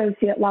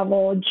 associate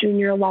level,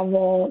 junior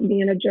level,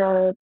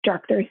 manager,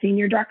 director,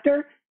 senior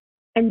director.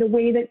 And the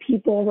way that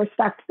people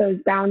respect those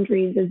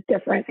boundaries is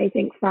different, I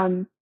think,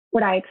 from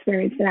what I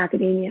experienced in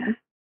academia.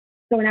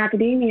 So in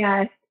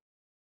academia,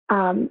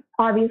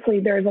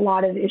 obviously there's a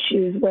lot of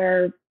issues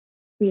where,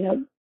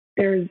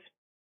 there's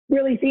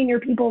really senior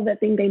people that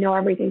think they know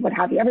everything, what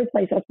have you. Every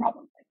place has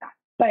problems like that.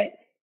 But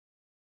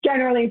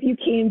generally, if you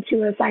came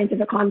to a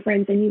scientific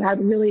conference and you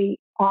had really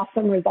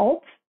awesome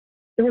results,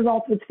 the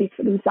results would speak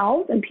for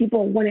themselves and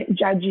people wouldn't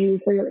judge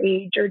you for your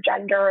age or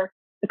gender,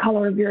 the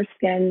color of your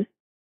skin.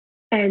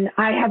 And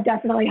I have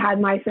definitely had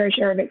my fair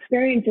share of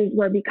experiences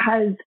where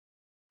because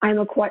I'm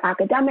a quote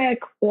academic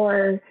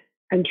or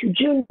I'm too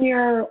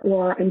junior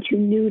or I'm too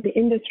new to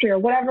industry or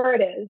whatever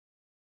it is,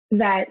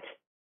 that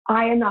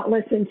I am not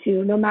listened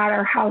to no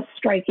matter how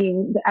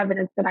striking the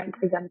evidence that I'm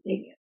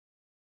presenting is.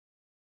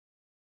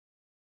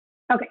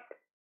 Okay,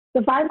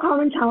 the 5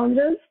 common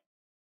challenges.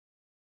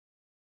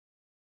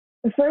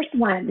 The first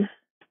one,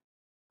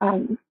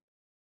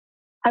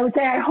 I would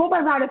say I hope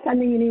I'm not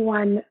offending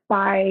anyone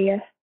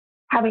by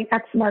having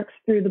X marks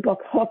through the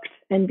book Hooked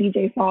and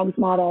BJ Fogg's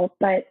model,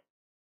 but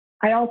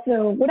I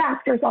also would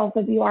ask yourself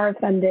if you are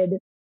offended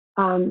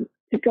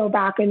to go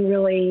back and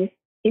really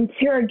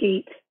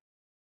interrogate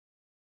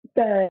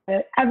the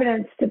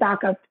evidence to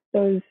back up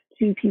those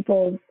two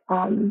people's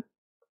kind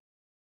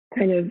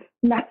of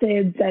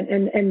methods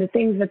and the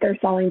things that they're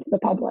selling to the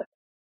public.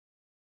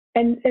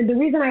 And the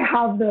reason I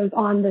have those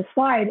on this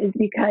slide is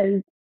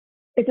because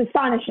it's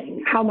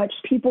astonishing how much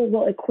people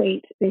will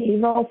equate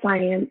behavioral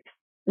science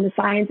and the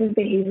science of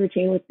behavior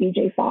change with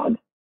BJ Fogg.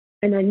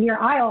 And then Near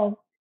Isle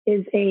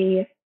is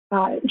a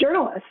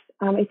journalist.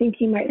 I think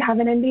he might have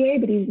an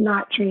MBA, but he's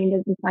not trained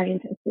as a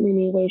scientist in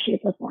any way,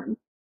 shape, or form.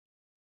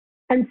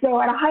 And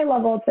so at a high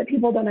level, it's that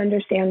people don't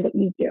understand what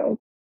you do.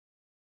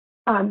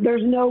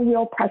 There's no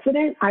real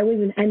precedent. I was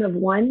an N of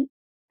one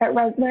at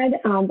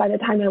ResMed. By the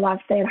time I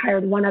left, they had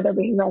hired one other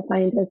behavioral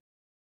scientist,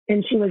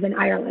 and she was in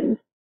Ireland.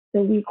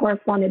 So we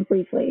corresponded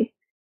briefly.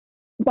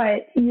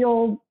 But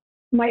you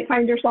might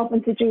find yourself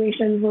in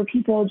situations where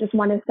people just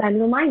want to send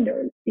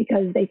reminders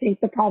because they think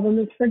the problem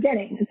is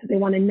forgetting, and so they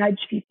want to nudge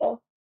people.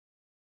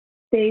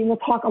 They will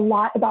talk a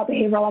lot about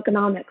behavioral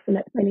economics and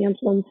that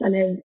financial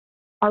incentives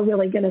are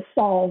really going to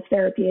solve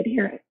therapy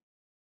adherence.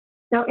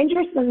 Now,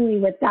 interestingly,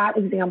 with that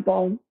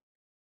example,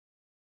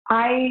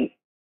 I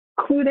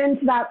clued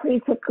into that pretty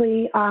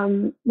quickly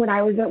when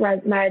I was at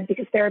ResMed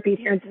because therapy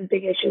adherence is a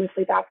big issue with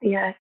sleep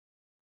apnea.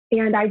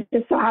 And I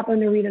just so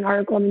happened to read an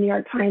article in the New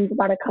York Times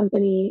about a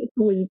company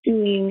who was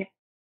doing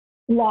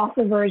loss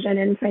aversion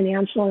and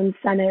financial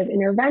incentive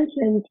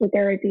interventions for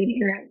therapy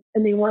adherence.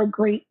 And they were a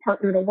great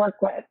partner to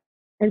work with.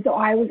 And so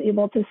I was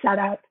able to set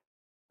up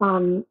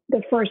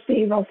the first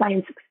behavioral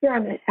science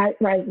experiment at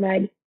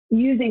ResMed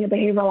using a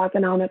behavioral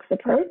economics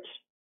approach.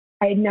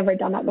 I had never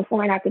done that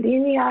before in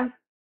academia.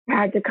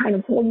 I had to kind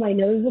of hold my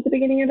nose at the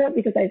beginning of it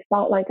because I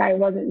felt like I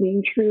wasn't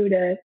being true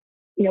to,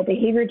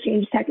 behavior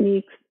change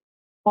techniques,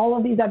 all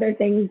of these other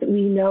things that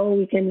we know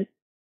we can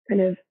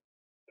kind of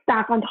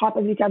stack on top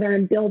of each other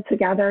and build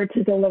together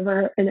to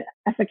deliver an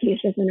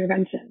efficacious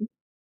intervention.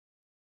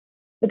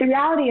 But the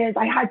reality is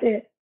I had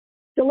to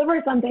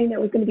deliver something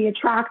that was going to be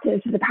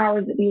attractive to the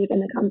powers that be within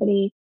the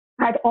company.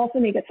 I had to also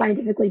make it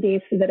scientifically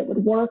based so that it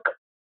would work.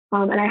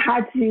 And I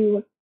had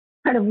to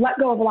kind of let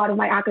go of a lot of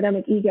my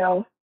academic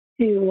ego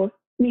to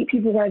meet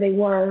people where they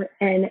were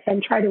and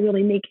try to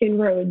really make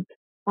inroads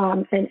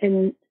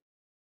and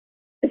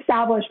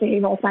establish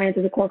behavioral science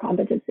as a core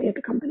competency at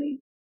the company.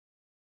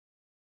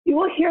 You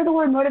will hear the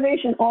word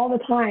motivation all the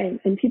time,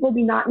 and people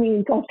do not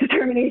mean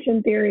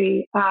self-determination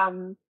theory,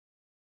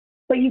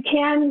 but you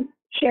can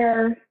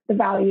share the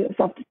value of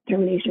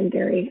self-determination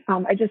theory.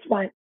 I just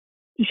want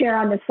to share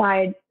on this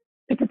slide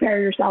to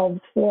prepare yourselves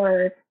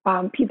for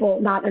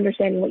people not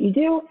understanding what you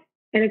do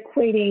and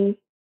equating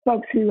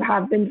folks who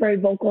have been very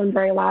vocal and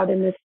very loud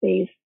in this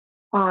space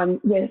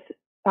with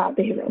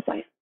behavioral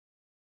science.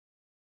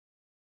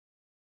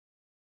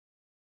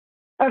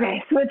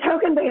 Okay, so a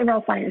token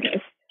behavioral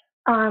scientist.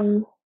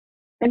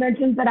 I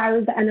mentioned that I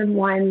was the N of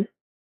one.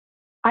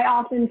 I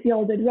often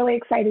fielded really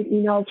excited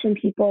emails from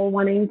people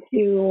wanting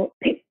to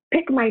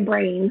pick my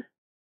brain.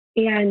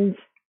 And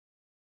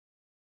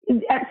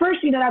at first,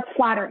 that's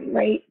flattering,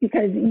 right?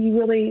 Because you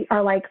really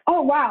are like,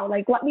 oh, wow,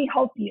 like, let me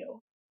help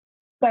you.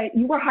 But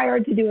you were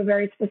hired to do a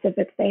very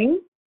specific thing,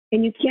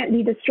 and you can't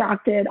be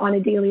distracted on a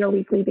daily or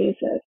weekly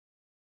basis.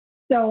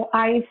 So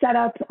I set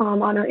up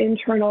on our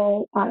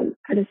internal kind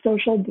of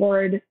social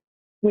board,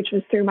 which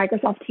was through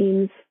Microsoft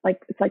Teams,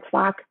 it's like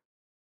Slack,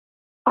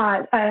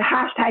 a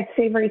hashtag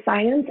Savory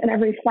Science. And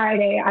every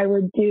Friday I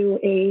would do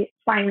a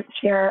science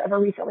share of a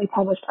recently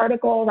published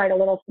article, write a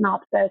little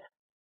synopsis.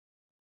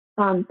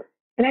 And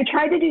I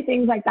tried to do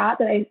things like that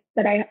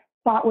I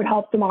thought would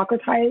help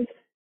democratize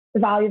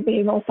the value of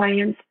behavioral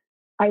science.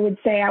 I would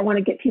say I want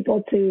to get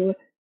people to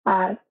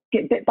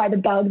get bit by the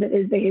bug that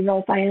is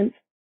behavioral science.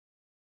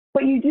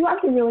 But you do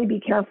have to really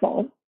be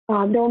careful.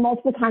 There were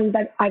multiple times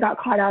that I got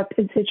caught up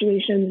in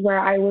situations where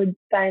I would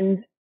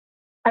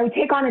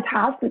take on a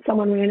task that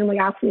someone randomly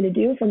asked me to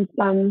do from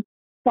some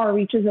far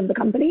reaches of the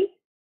company.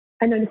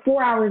 And then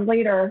 4 hours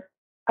later,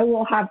 I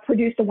will have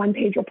produced a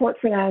one-page report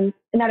for them,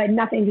 and that had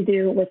nothing to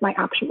do with my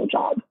actual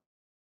job.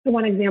 So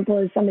one example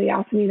is somebody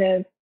asked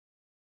me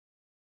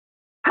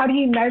how do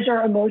you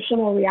measure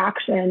emotional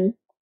reaction?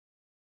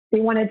 They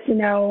wanted to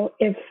know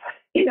if,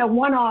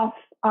 one-off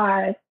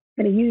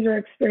in a user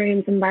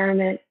experience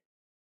environment,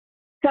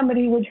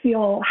 somebody would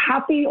feel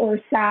happy or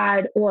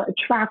sad or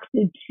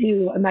attracted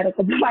to a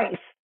medical device.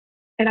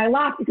 And I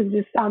laugh because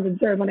it just sounds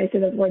absurd when I say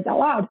those words out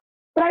loud.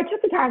 But I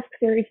took the task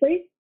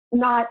seriously,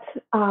 not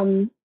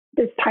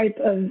this type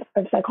of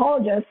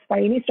psychologist by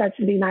any stretch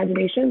of the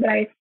imagination, but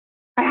I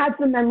had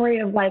some memory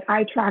of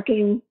eye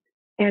tracking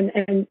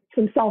and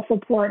some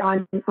self-report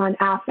on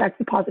affects,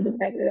 the positive,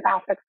 negative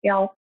affect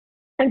scale.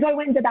 And so I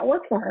went and did that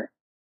work for her.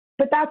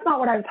 But that's not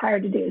what I was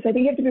hired to do. So I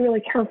think you have to be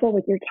really careful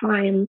with your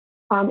time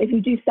if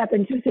you do step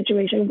into a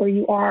situation where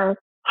you are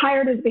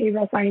hired as a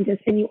behavioral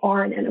scientist and you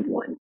are an N of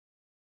one.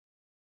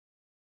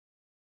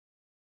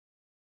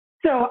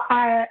 So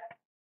I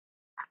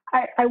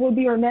would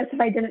be remiss if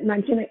I didn't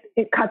mention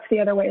it cuts the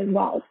other way as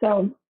well.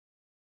 So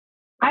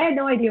I had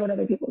no idea what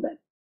other people did.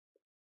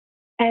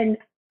 And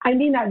I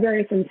mean that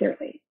very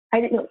sincerely.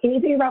 I didn't know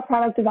anything about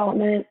product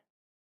development.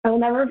 I will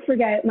never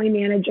forget my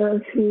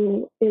manager,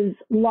 who is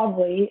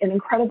lovely, an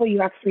incredible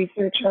UX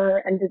researcher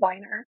and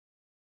designer.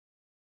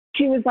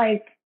 She was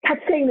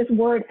kept saying this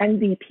word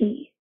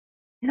MVP.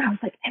 And I was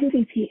like,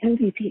 MVP.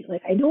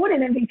 I know what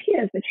an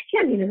MVP is, but she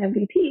can't mean an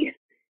MVP.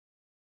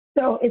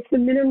 So it's the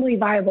minimally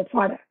viable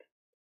product.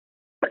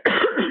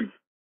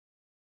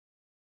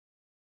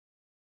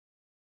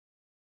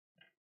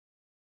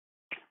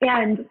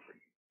 And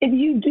if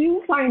you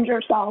do find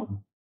yourself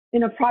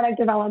in a product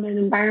development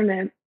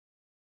environment,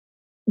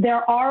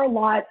 there are a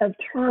lot of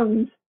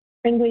terms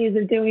and ways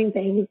of doing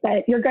things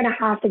that you're going to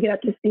have to get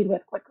up to speed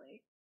with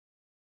quickly.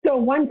 So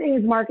one thing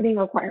is marketing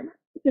requirements.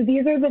 So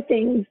these are the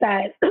things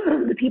that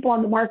the people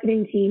on the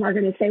marketing team are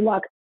going to say,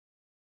 look,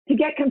 to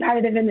get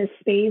competitive in this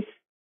space,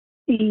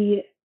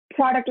 the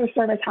product or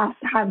service has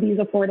to have these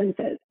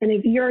affordances. And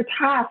if you're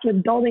tasked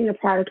with building a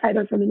product,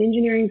 either from an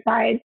engineering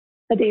side,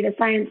 a data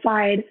science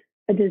side,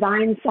 a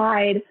design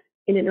side,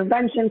 an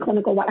intervention,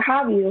 clinical, what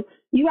have you,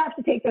 you have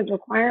to take those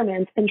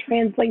requirements and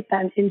translate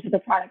them into the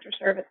product or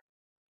service.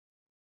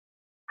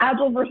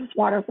 Agile versus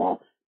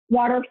waterfall.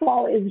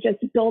 Waterfall is just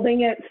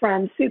building it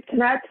from soup to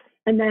nuts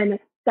and then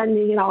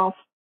sending it off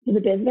to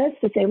the business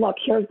to say, look,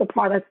 here's the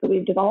products that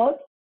we've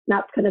developed. And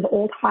that's kind of the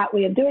old hot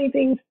way of doing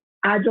things.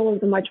 Agile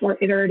is a much more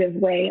iterative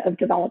way of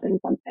developing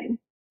something.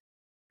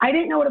 I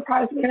didn't know what a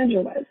product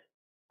manager was.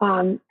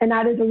 And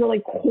that is a really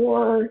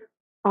core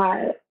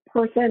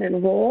person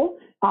and role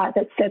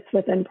that sits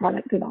within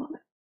product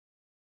development.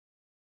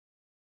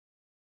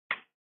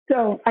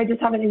 So I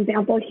just have an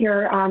example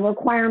here.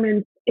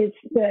 Requirements, it's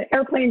the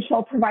airplane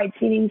shall provide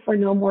seating for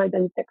no more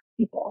than 6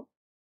 people.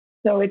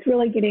 So it's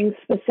really getting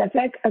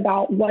specific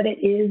about what it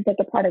is that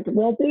the product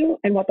will do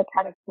and what the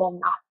product will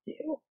not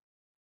do.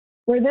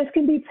 Where this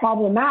can be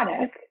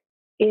problematic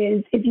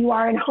is if you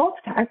are in health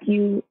tech,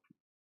 you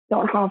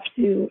don't have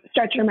to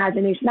stretch your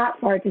imagination that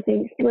far to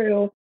think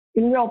through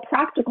in real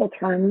practical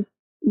terms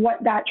what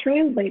that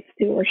translates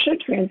to or should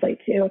translate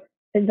to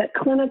is that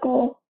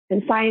clinical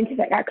and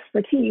scientific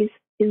expertise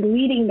is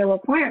leading the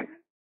requirements,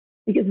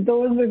 because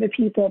those are the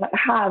people that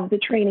have the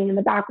training and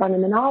the background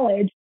and the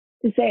knowledge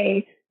to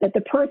say that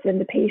the person,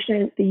 the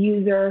patient, the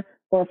user,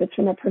 or if it's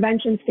from a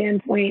prevention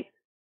standpoint,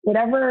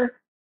 whatever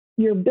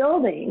you're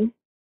building,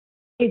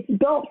 it's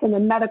built from a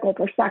medical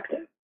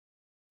perspective.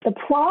 The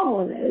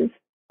problem is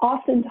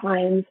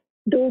oftentimes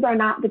those are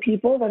not the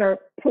people that are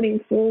putting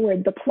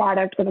forward the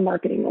product or the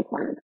marketing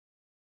requirement.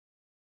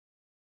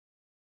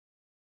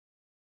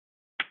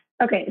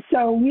 Okay,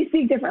 so we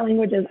speak different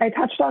languages. I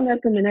touched on this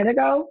a minute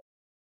ago,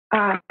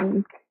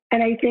 and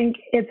I think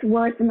it's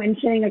worth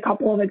mentioning a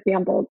couple of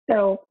examples.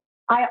 So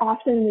I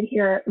often would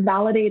hear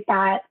validate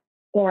that,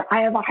 or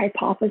I have a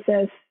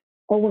hypothesis,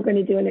 or we're going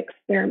to do an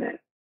experiment.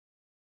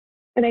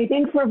 And I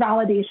think for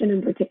validation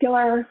in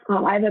particular,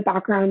 I have a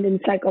background in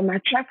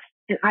psychometrics,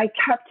 and I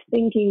kept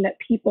thinking that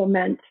people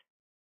meant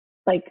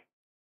like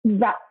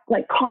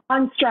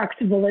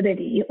construct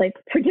validity, like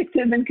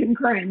predictive and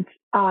concurrent.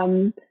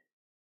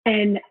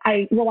 And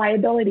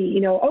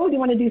reliability, oh, do you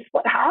want to do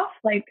split half?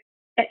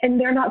 And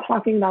they're not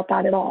talking about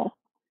that at all.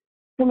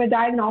 From a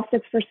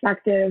diagnostics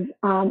perspective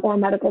or a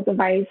medical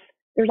device,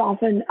 there's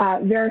often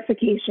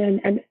verification,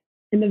 and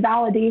the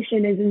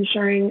validation is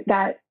ensuring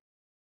that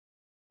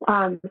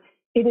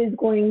it is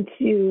going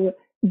to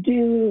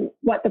do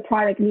what the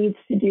product needs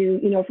to do,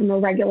 from a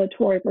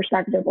regulatory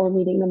perspective or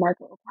meeting the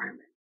market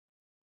requirements.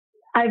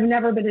 I've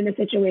never been in a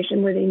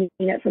situation where they mean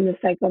it from the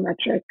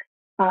psychometric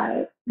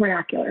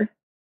vernacular.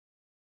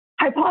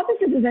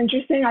 Hypothesis is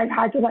interesting. I've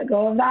had to let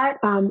go of that.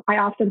 I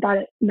often thought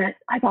it meant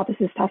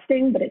hypothesis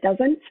testing, but it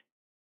doesn't.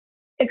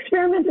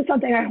 Experiments is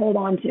something I hold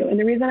on to. And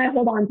the reason I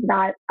hold on to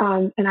that,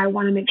 and I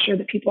want to make sure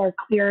that people are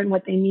clear in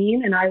what they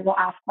mean, and I will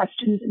ask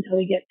questions until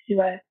we get to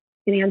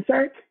an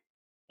answer,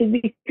 is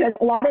because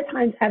a lot of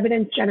times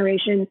evidence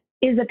generation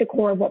is at the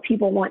core of what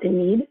people want and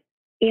need.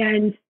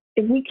 And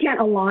if we can't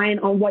align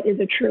on what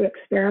is a true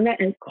experiment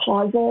and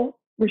causal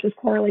versus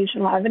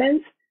correlational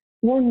evidence,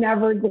 we're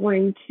never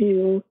going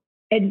to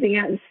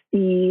advance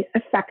the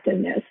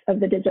effectiveness of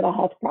the digital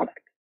health product.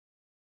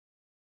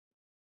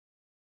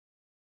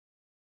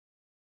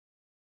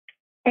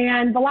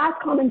 And the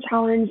last common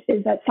challenge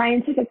is that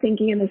scientific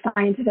thinking and the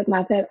scientific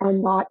method are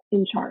not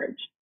in charge.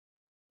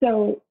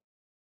 So,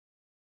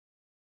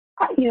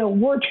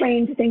 we're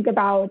trained to think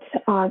about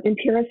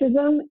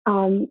empiricism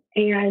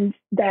and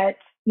that,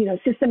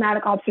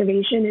 systematic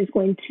observation is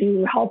going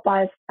to help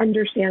us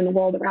understand the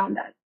world around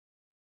us.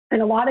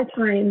 And a lot of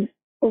times,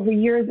 over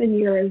years and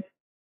years,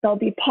 there'll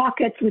be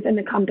pockets within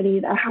the company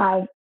that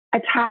have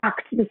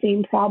attacked the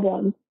same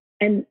problem.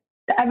 And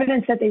the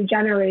evidence that they've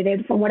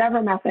generated from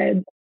whatever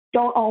method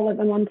don't all live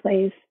in one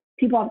place.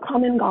 People have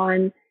come and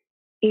gone.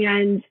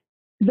 And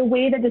the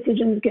way that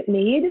decisions get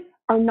made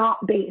are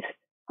not based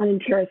on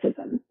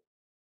empiricism.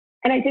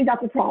 And I think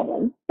that's a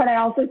problem. But I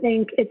also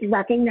think it's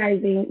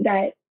recognizing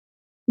that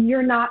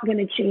you're not going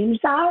to change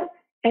that.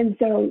 And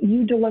so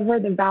you deliver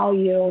the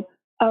value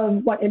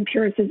of what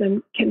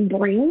empiricism can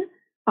bring,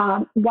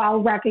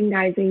 while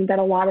recognizing that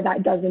a lot of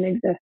that doesn't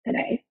exist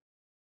today.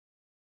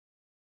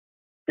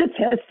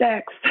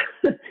 Statistics.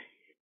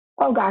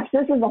 Oh gosh,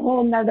 this is a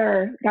whole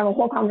nother, we have a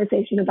whole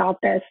conversation about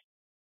this.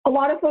 A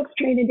lot of folks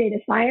trained in data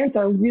science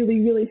are really,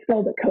 really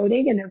skilled at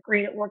coding, and they're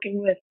great at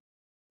working with,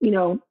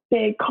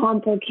 big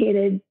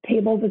complicated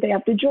tables that they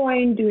have to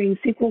join, doing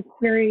SQL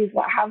queries,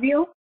 what have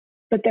you,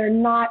 but they're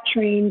not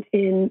trained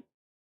in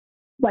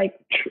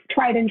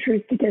tried and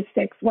true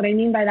statistics. What I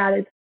mean by that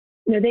is,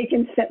 they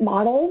can fit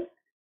models,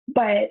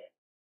 but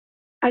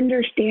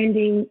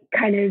understanding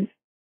kind of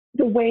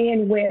the way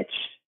in which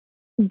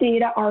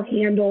data are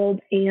handled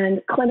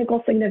and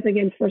clinical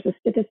significance versus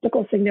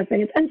statistical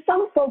significance. And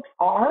some folks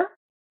are,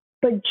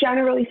 but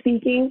generally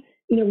speaking,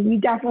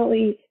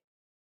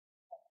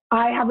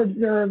 I have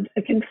observed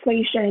a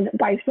conflation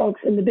by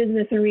folks in the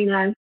business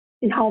arena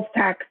in health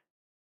tech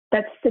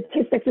that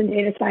statistics and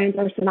data science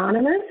are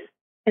synonymous,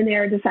 and they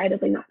are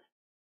decidedly not.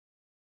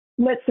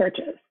 Lit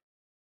searches.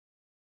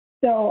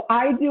 So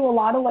I do a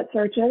lot of lit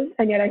searches,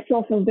 and yet I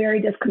still feel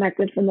very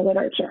disconnected from the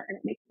literature, and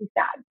it makes me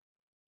sad.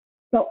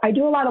 So I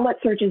do a lot of lit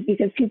searches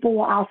because people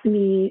will ask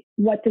me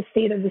what the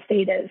state of the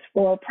state is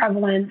for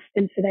prevalence,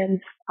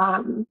 incidence.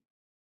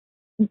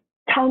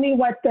 Tell me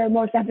what the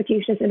most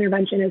efficacious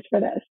intervention is for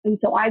this. And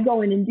so I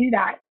go in and do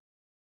that.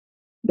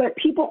 But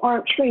people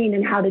aren't trained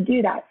in how to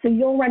do that. So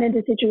you'll run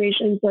into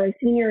situations where a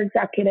senior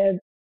executive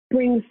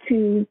brings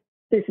to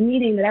this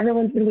meeting that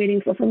everyone's been waiting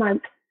for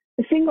months,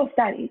 a single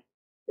study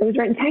that was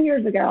written 10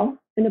 years ago,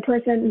 and the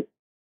person,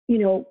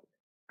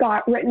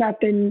 got written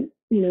up in,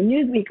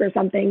 Newsweek or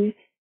something.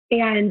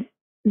 And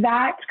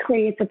that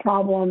creates a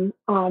problem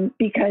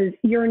because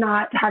you're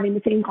not having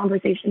the same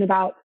conversation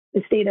about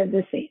the state of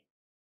the state.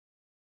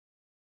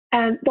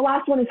 And the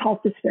last one is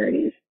health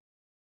disparities.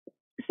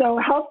 So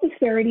health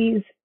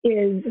disparities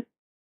is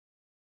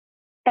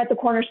at the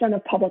cornerstone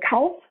of public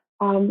health.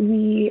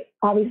 We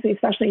obviously,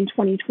 especially in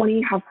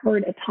 2020, have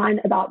heard a ton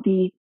about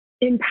the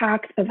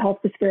impact of health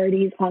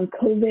disparities on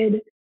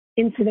COVID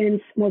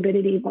incidence,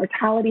 morbidity,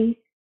 mortality.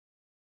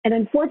 And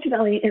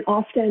unfortunately, it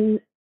often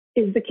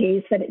is the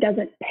case that it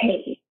doesn't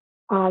pay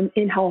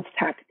in health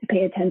tech to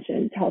pay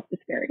attention to health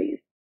disparities.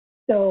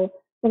 So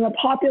from a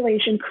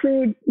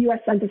crude US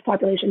Census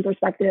population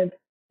perspective,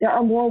 there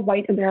are more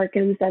white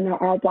Americans than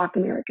there are Black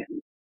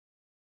Americans.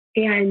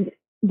 And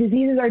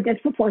diseases are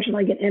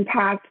disproportionately going to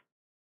impact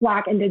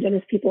Black,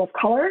 Indigenous, people of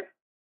color.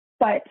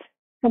 But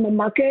from a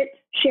market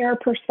share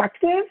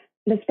perspective,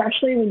 and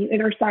especially when you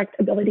intersect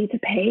ability to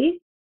pay,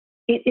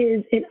 it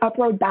is an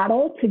upward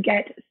battle to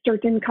get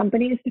certain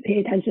companies to pay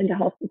attention to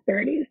health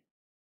disparities.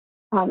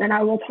 And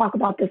I will talk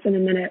about this in a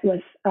minute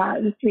with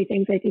the 3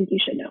 things I think you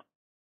should know.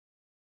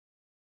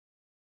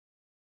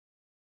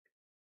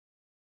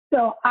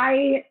 So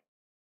I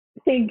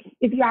think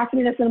if you ask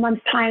me this in a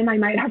month's time, I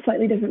might have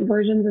slightly different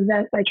versions of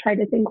this. I tried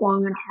to think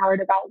long and hard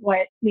about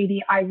what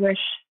maybe I wish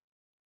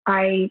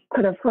I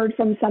could have heard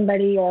from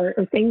somebody or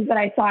things that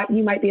I thought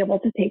you might be able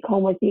to take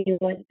home with you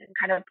and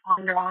kind of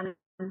ponder on.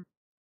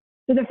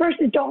 So the first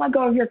is don't let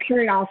go of your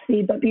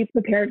curiosity, but be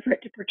prepared for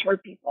it to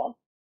perturb people.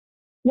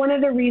 One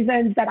of the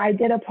reasons that I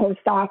did a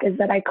postdoc is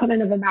that I couldn't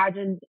have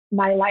imagined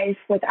my life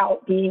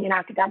without being an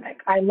academic.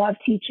 I love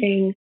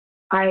teaching.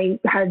 I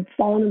had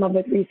fallen in love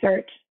with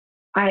research.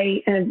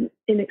 I am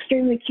an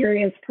extremely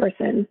curious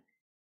person.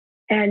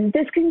 And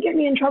this can get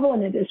me in trouble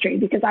in industry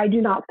because I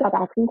do not stop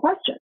asking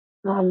questions.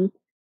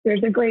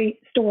 There's a great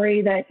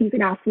story that you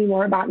can ask me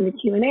more about in the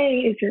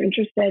Q&A if you're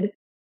interested,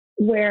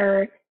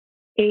 where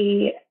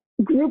a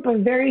group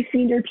of very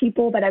senior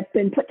people that have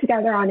been put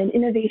together on an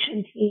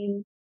innovation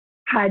team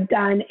had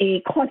done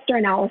a cluster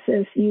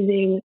analysis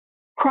using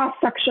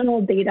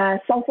cross-sectional data,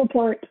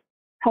 self-report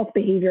health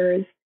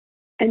behaviors,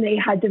 and they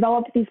had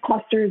developed these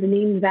clusters and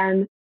named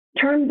them,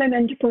 turned them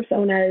into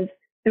personas,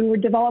 and were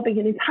developing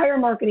an entire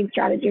marketing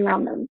strategy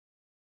around them.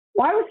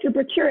 Well, I was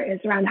super curious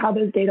around how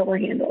those data were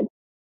handled.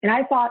 And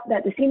I thought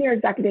that the senior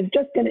executives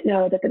just didn't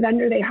know that the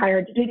vendor they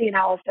hired to do the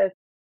analysis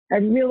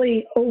had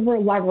really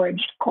over-leveraged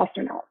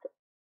cluster analysis.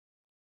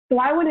 So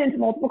I went into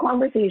multiple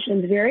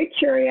conversations, very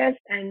curious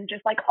and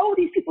just like, oh,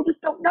 these people just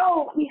don't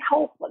know. Let me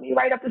help. Let me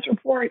write up this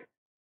report.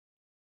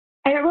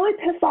 And it really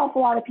pissed off a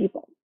lot of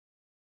people.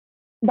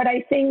 But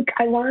I think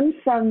I learned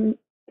from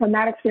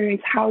that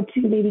experience how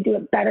to maybe do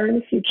it better in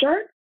the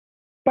future.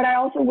 But I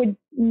also would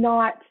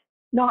not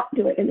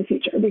do it in the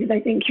future because I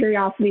think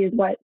curiosity is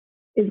what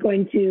is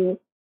going to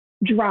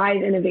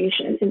drive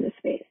innovation in this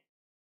space.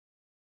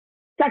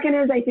 Second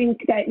is I think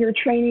that your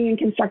training and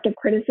constructive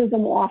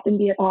criticism will often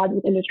be at odds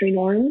with industry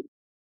norms.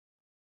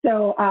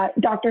 So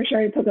Dr.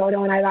 Sherry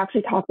Pagodo and I have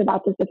actually talked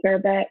about this a fair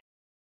bit.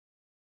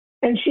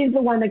 And she's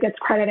the one that gets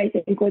credit, I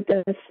think, with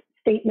this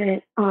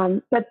statement.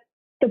 But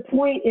the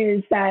point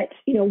is that,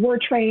 we're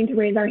trained to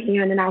raise our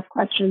hand and ask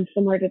questions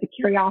similar to the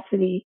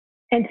curiosity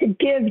and to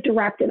give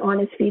direct and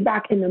honest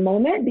feedback in the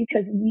moment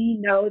because we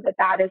know that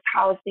that is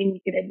how things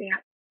get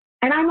advanced.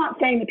 And I'm not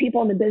saying that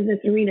people in the business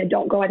arena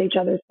don't go at each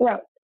other's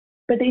throats,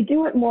 but they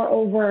do it more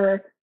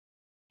over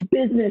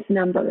business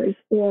numbers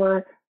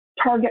or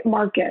target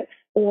markets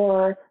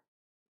or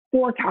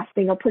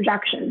forecasting or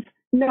projections,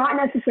 not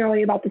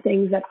necessarily about the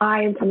things that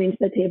I am coming to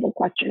the table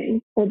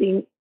questioning or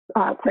being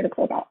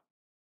critical about.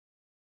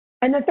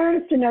 And the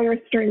third is to know your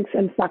strengths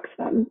and flex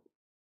them.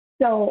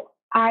 So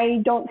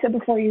I don't sit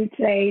before you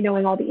today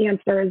knowing all the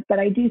answers, but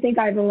I do think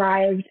I've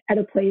arrived at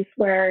a place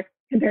where,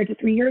 compared to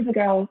 3 years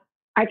ago,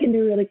 I can be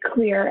really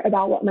clear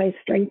about what my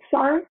strengths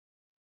are.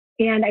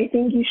 And I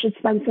think you should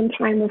spend some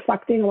time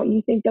reflecting on what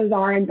you think those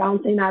are and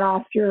bouncing that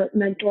off your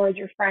mentors,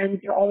 your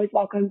friends. You're always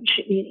welcome to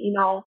shoot me an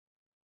email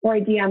or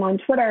I DM on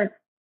Twitter.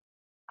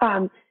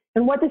 And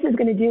what this is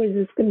going to do is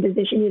it's going to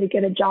position you to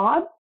get a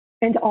job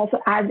and to also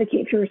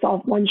advocate for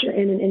yourself once you're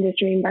in an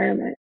industry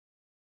environment.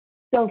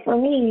 So for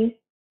me,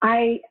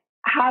 I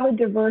have a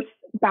diverse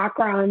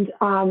background.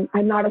 I'm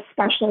not a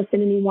specialist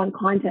in any one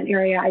content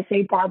area. I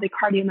say broadly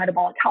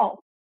cardiometabolic health.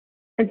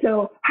 And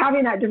so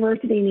having that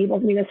diversity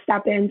enables me to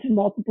step into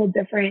multiple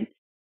different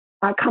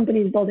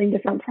companies building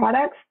different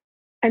products.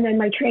 And then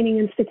my training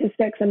in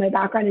statistics and my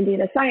background in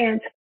data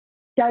science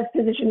does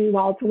position me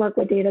well to work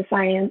with data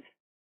science.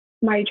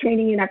 My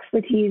training and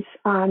expertise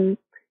in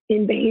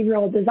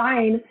behavioral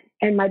design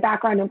and my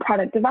background in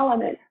product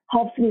development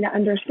helps me to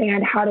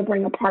understand how to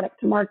bring a product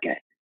to market.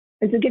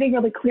 And so getting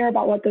really clear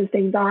about what those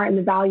things are and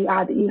the value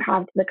add that you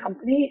have to the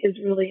company is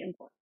really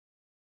important.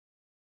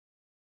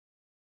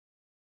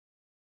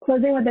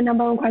 Closing with the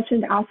number one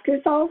question to ask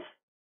yourself.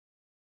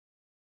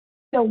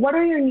 So what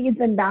are your needs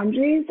and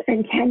boundaries?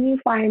 And can you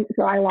find,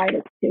 so I lied,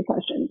 it's two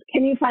questions.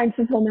 Can you find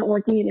fulfillment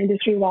working in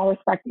industry while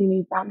respecting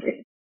these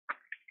boundaries?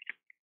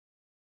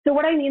 So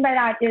what I mean by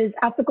that is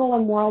ethical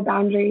and moral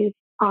boundaries.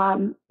 I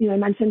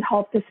mentioned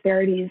health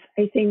disparities.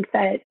 I think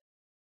that,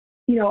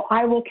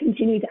 I will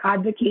continue to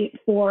advocate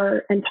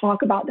for and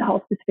talk about the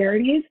health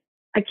disparities.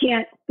 I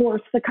can't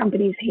force the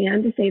company's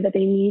hand to say that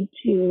they need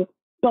to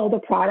build a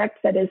product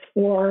that is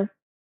for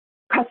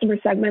customer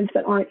segments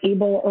that aren't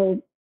able or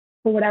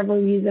for whatever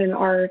reason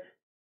are,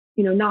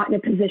 not in a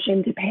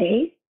position to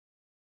pay.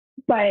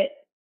 But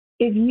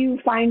if you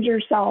find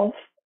yourself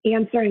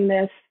answering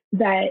this,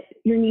 that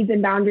your needs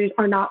and boundaries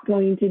are not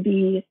going to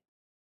be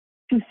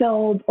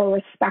fulfilled or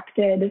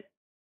respected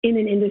in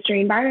an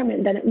industry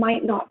environment, then it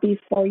might not be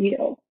for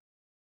you.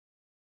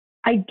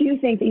 I do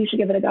think that you should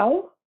give it a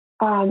go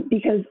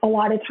because a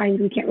lot of times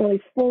we can't really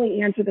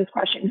fully answer this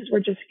question because we're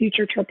just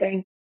future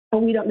tripping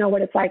and we don't know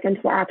what it's like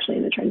until we're actually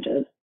in the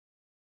trenches.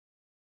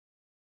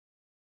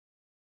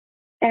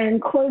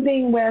 And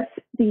closing with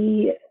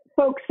the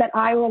folks that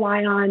I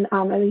rely on,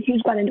 I'm a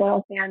huge Glennon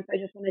Doyle fan, so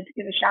I just wanted to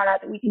give a shout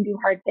out that we can do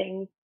hard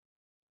things.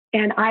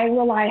 And I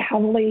rely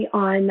heavily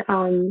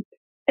on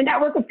a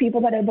network of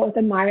people that I both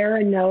admire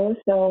and know.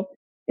 So,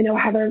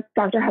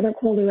 Dr. Heather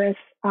Cole-Lewis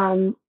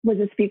was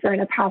a speaker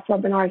in a past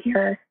webinar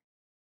here.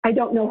 I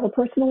don't know her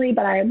personally,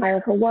 but I admire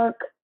her work.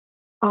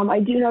 I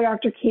do know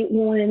Dr. Kate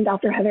Woolen,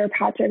 Dr. Heather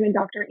Patrick, and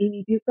Dr.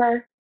 Amy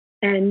Bucher.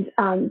 And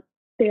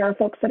they are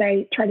folks that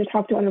I try to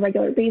talk to on a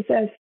regular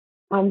basis.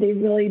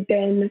 They've really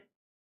been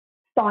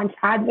staunch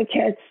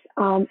advocates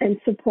and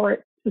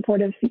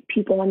supportive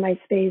people in my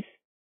space.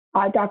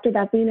 Dr.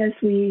 Beth Venus,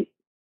 we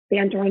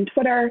banter on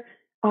Twitter,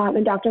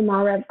 and Dr.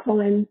 Marev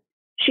Cohen,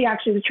 she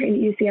actually was trained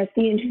at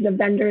UCSD, and she's a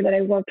vendor that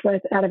I worked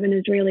with out of an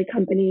Israeli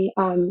company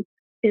in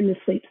the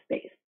sleep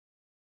space.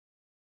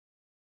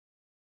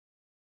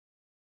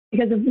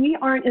 Because if we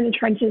aren't in the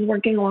trenches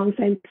working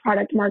alongside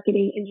product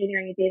marketing,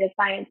 engineering, and data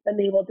science, then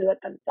they will do it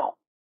themselves.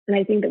 And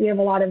I think that we have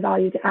a lot of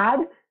value to add.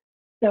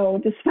 So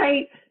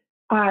despite,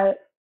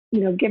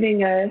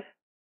 giving a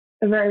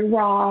very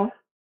raw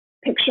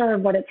picture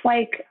of what it's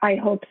like, I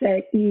hope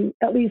that you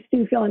at least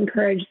do feel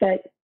encouraged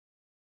that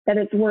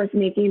it's worth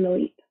making the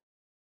leap.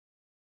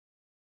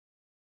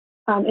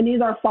 And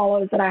these are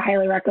follows that I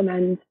highly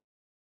recommend.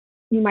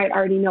 You might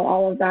already know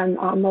all of them: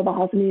 Mobile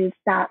Health News,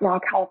 Stat,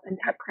 Rock Health, and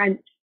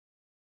TechCrunch.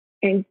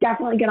 And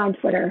definitely get on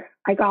Twitter.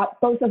 I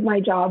got both of my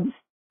jobs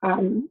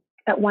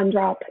at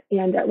OneDrop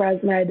and at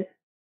ResMed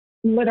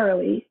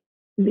literally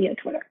via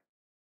Twitter.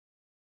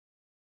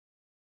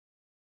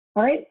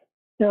 All right,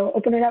 so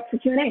open it up for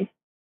Q&A.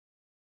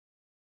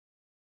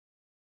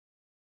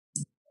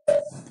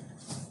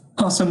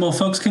 Awesome. Well,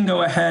 folks can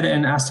go ahead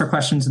and ask their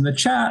questions in the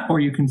chat, or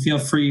you can feel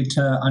free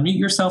to unmute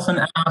yourself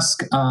and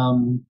ask.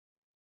 While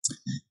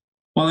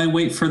I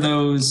wait for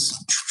those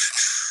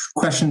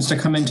questions to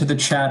come into the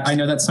chat, I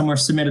know that some were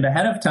submitted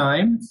ahead of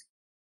time.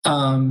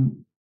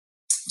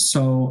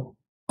 So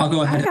I'll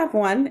go ahead. I have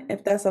one,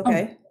 if that's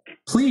okay. Oh,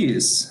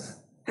 please.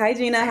 Hi,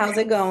 Gina. How's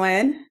it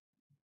going?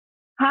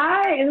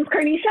 Hi, is this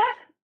Karnisha?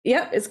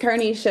 Yep, it's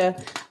Karnisha.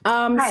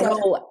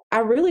 So I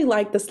really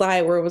like the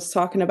slide where it was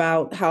talking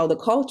about how the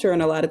culture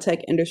in a lot of tech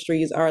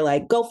industries are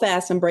like, go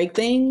fast and break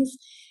things,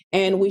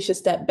 and we should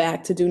step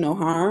back to do no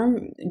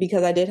harm.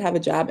 Because I did have a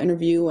job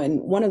interview,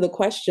 and one of the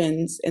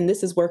questions, and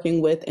this is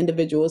working with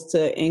individuals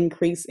to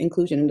increase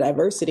inclusion and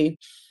diversity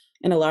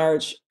in a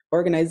large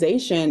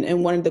organization,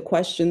 and one of the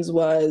questions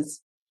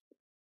was,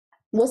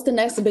 what's the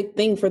next big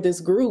thing for this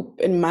group?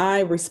 And my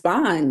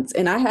response,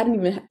 and I hadn't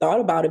even thought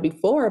about it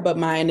before, but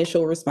my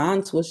initial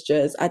response was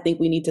just, I think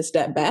we need to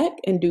step back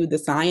and do the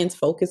science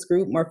focus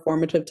group, more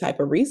formative type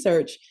of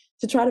research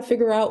to try to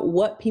figure out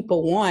what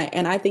people want.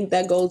 And I think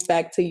that goes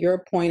back to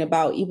your point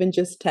about even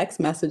just text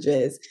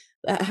messages.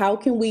 How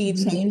can we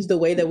change the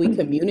way that we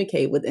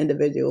communicate with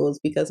individuals?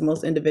 Because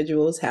most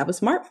individuals have a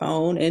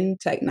smartphone, and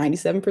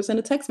 97%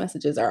 of text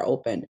messages are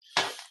open.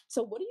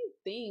 So what do you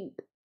think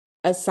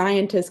a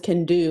scientist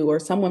can do, or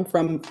someone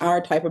from our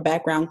type of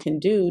background can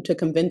do, to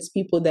convince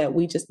people that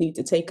we just need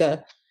to take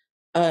a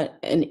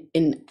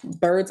an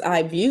bird's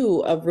eye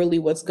view of really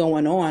what's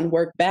going on,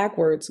 work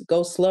backwards,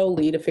 go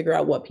slowly to figure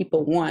out what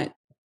people want,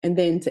 and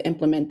then to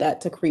implement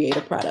that to create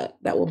a product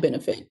that will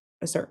benefit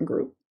a certain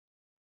group.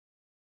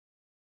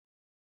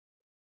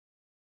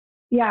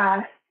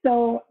 Yeah.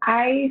 So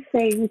I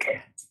think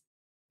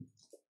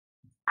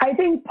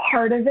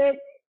part of it,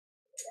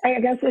 I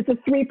guess it's a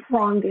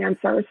three-pronged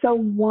answer. So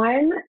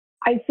one,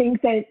 I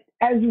think that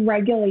as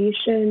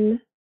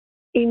regulation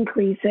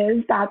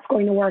increases, that's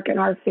going to work in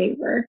our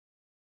favor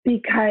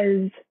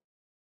because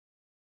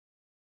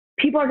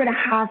people are going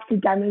to have to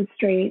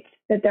demonstrate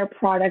that their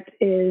product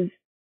is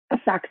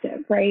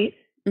effective, right?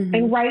 Mm-hmm.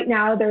 And right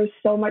now there's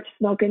so much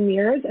smoke and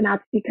mirrors, and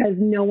that's because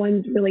no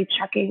one's really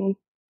checking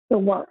the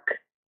work.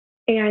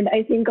 And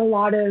I think a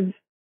lot of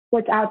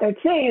what's out there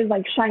today is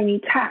like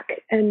shiny tech.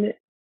 And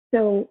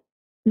so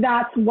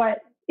that's what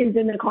is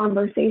in the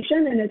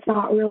conversation. And it's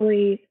not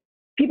really,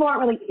 people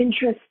aren't really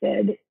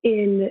interested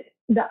in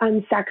the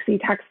unsexy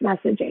text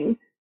messaging,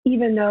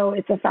 even though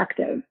it's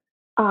effective.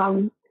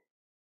 And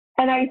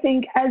I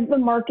think as the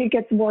market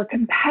gets more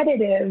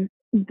competitive,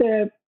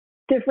 the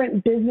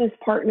different business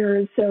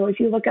partners, so if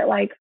you look at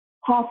like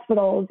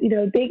hospitals,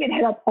 they get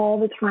hit up all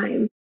the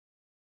time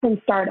from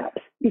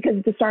startups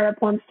because the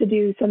startup wants to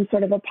do some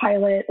sort of a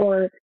pilot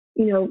or,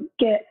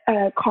 get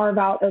a carve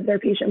out of their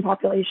patient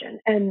population.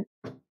 And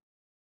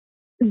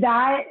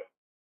that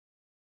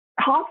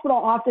hospital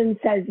often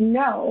says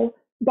no,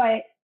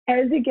 but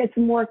as it gets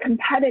more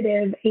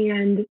competitive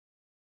and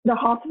the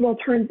hospital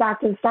turns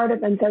back to the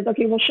startup and says,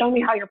 okay, well, show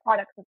me how your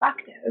product's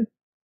effective.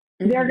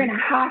 Mm-hmm. They're going to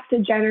have to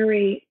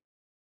generate,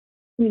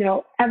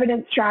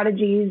 evidence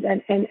strategies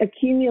and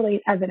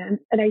accumulate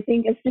evidence. And I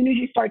think as soon as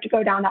you start to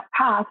go down that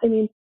path,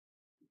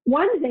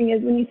 one thing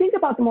is when you think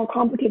about the more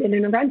complicated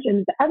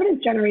interventions, the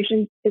evidence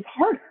generation is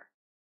harder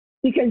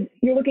because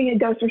you're looking at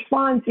dose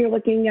response, you're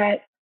looking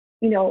at,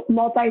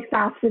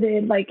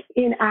 multifaceted, like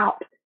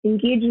in-app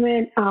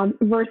engagement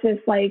versus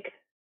like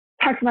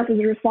text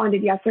messages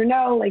responded yes or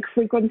no, like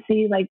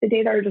frequency, like the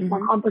data are just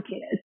more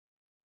complicated.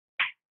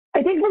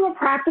 I think from a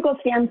practical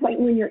standpoint,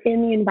 when you're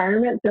in the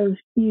environment, so if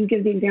you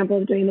give the example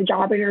of doing the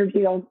job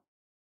interview,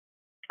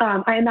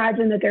 I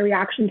imagine that their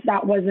reaction to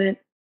that wasn't,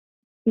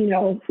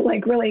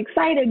 like really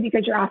excited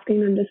because you're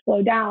asking them to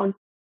slow down.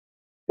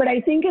 But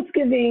I think it's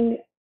giving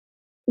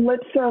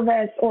lip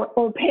service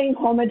or paying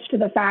homage to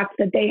the fact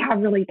that they have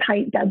really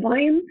tight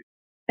deadlines.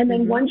 And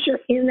then once you're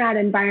in that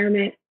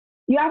environment,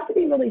 you have to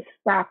be really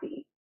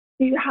scrappy.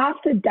 So you have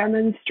to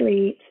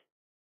demonstrate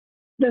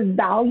the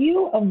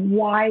value of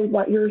why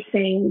what you're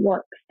saying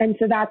works. And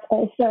so that's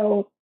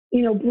also,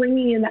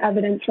 bringing in the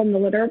evidence from the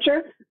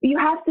literature. You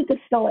have to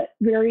distill it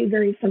very,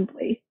 very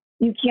simply.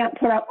 You can't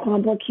put out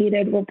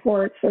complicated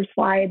reports or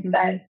slides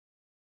that,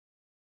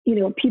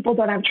 people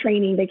don't have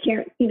training. They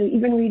can't,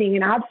 even reading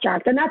an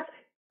abstract. And I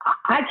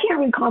can't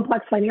read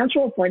complex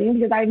financial reporting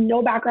because I have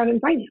no background in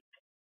finance.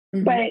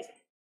 Mm-hmm. But,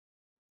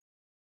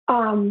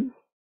 so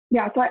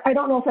I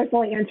don't know if I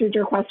fully answered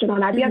your question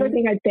on that. Mm-hmm. The other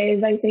thing I'd say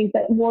is I think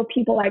that more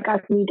people like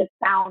us need to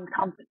found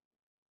companies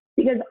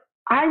because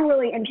I'm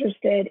really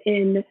interested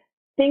in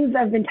things that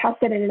have been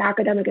tested in an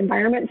academic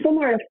environment,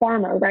 similar to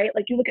pharma, right?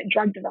 Like you look at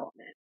drug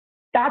development.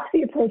 That's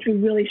the approach we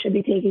really should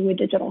be taking with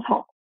digital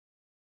health.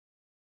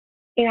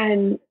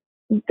 And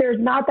there's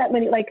not that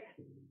many,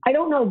 I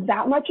don't know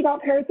that much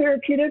about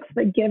paratherapeutics,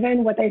 but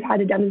given what they've had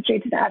to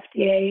demonstrate to the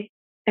FDA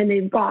and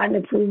they've gotten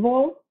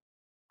approval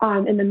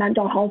in the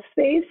mental health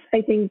space,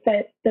 I think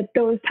that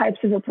those types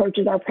of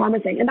approaches are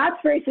promising. And that's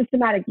very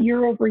systematic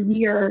year over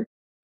year,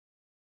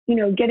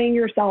 getting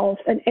yourself,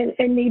 and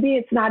maybe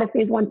it's not a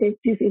phase 1, phase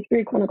 2, phase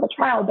 3 clinical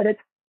trial, but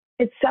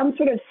it's some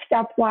sort of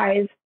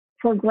stepwise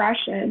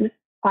progression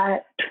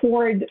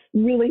toward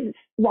really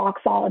rock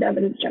solid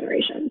evidence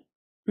generation.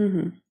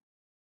 Mm-hmm.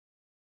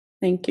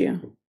 Thank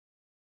you.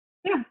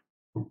 Yeah.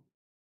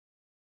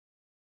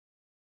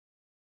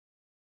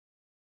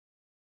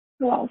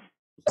 Who else?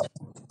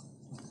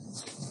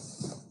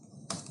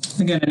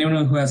 Again,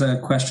 anyone who has a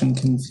question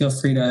can feel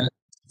free to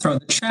throw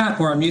the chat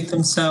or unmute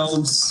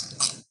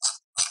themselves.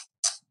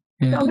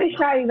 Yeah. Don't be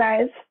shy, you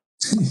guys.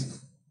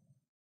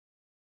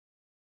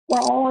 We're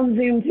all on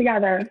Zoom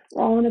together.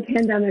 We're all in a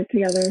pandemic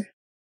together.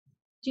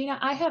 Gina,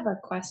 I have a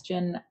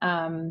question.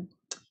 I'm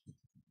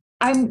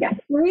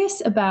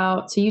curious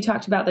about, so you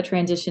talked about the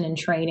transition in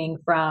training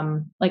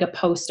from like a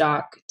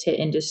postdoc to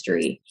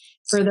industry.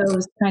 For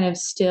those kind of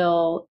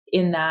still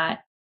in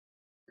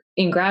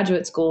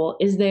graduate school,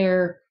 is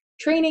there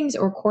trainings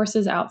or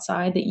courses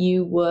outside that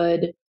you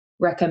would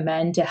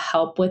recommend to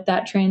help with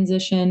that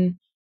transition?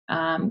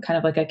 Kind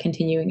of like a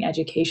continuing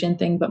education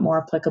thing, but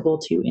more applicable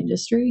to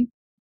industry?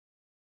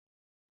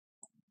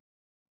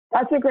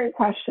 That's a great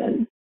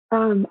question.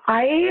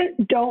 I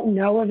don't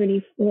know of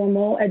any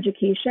formal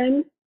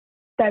education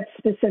that's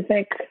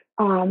specific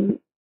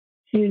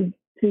to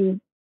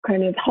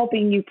kind of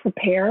helping you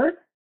prepare.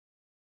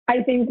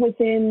 I think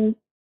within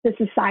the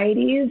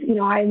societies,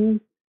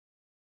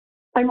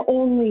 I'm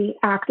only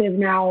active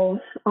now,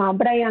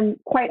 but I am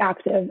quite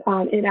active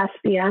in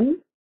SBM.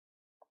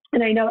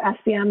 And I know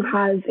SBM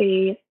has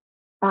a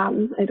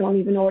I don't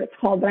even know what it's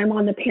called, but I'm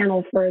on the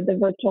panel for the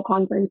virtual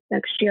conference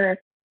next year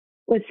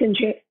with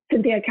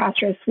Cynthia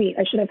Castro-Sweet.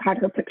 I should have had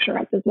her picture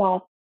up as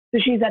well.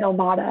 So she's at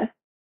Omada.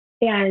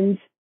 And,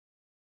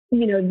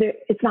 you know,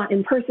 it's not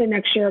in person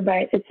next year,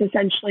 but it's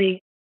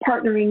essentially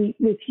partnering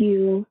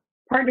you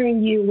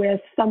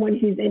with someone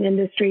who's in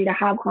industry to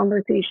have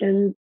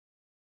conversations.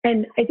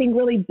 And I think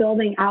really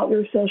building out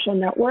your social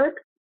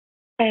network.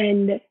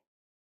 And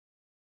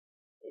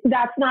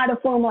that's not a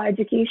formal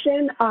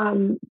education,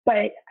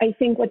 but I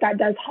think what that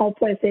does help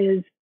with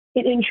is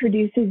it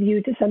introduces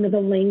you to some of the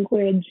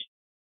language.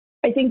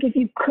 I think if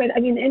you could, I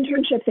mean, the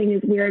internship thing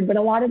is weird, but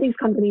a lot of these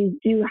companies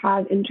do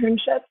have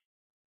internships,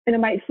 and it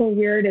might feel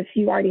weird if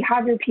you already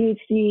have your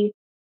PhD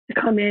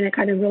to come in at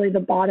kind of really the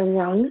bottom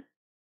rung.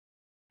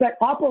 But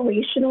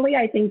operationally,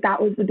 I think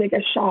that was the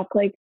biggest shock.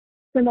 Like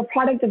from a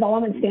product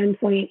development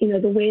standpoint, you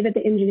know, the way that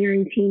the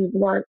engineering teams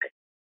work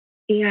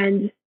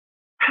and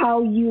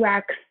how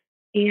UX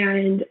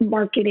and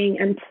marketing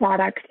and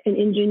product and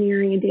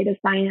engineering and data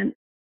science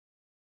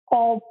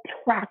all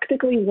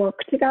practically work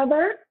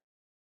together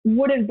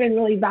would have been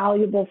really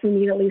valuable for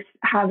me to at least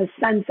have a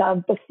sense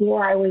of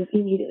before I was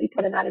immediately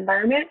put in that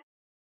environment.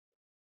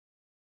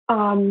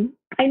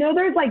 I know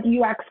there's like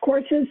UX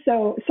courses.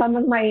 So some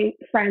of my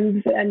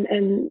friends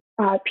and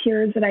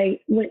peers that I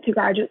went to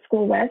graduate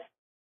school with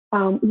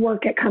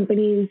work at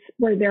companies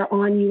where they're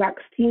on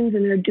UX teams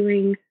and they're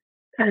doing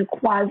kind of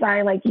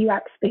quasi like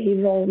UX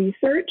behavioral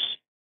research.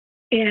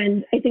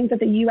 And I think that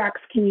the UX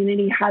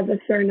community has a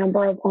fair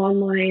number of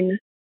online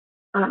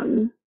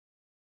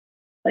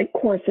like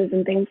courses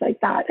and things like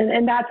that.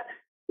 And that's,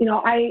 you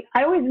know, I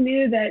always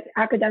knew that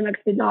academics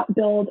did not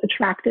build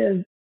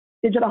attractive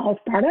digital health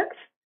products,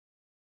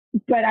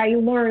 but I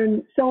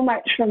learned so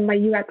much from my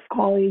UX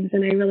colleagues.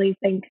 And I really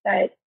think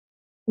that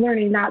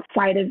learning that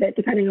side of it,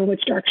 depending on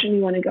which direction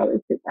you want to go,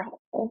 is super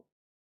helpful.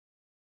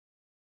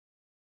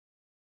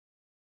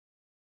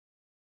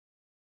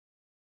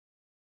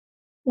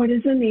 What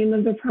is the name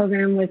of the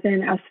program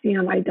within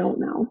SVM? I don't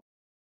know.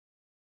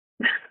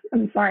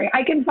 I'm sorry.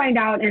 I can find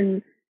out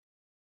and.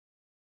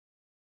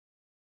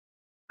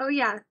 Oh,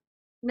 yeah,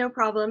 no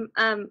problem.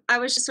 I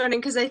was just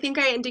wondering, because I think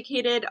I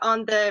indicated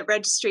on the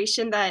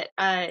registration that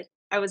I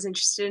was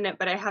interested in it,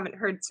 but I haven't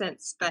heard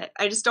since. But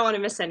I just don't want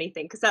to miss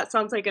anything, because that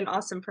sounds like an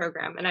awesome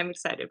program, and I'm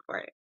excited for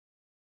it.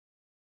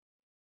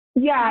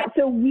 Yeah,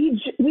 so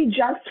we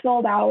just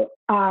filled out,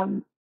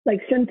 like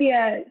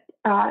Cynthia,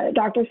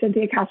 Dr.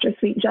 Cynthia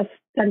Castro-Sweet just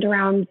sent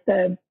around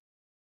the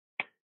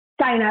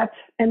sign up,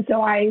 and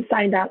so I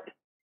signed up.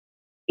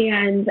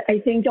 And I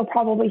think you'll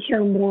probably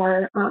hear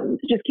more, so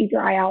just keep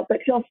your eye out, but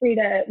feel free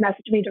to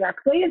message me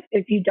directly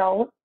if you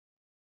don't.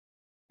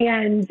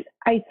 And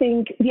I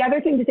think the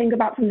other thing to think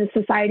about from the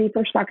society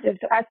perspective,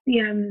 so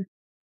SBM's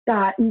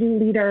new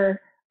leader,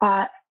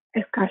 gosh,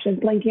 I'm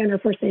blanking on her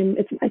first name.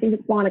 I think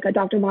it's Monica,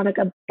 Dr.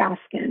 Monica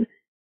Baskin.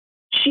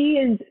 She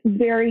is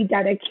very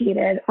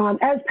dedicated,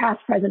 as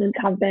past presidents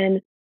have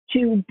been,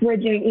 to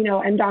bridging, you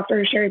know, and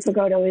Dr. Sherry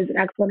Pagoto is an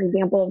excellent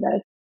example of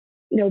this,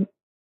 you know,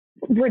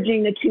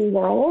 bridging the two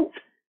worlds.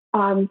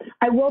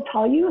 I will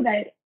tell you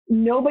that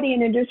nobody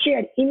in industry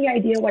had any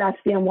idea what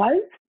SBM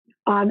was.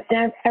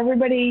 And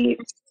everybody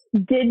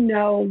did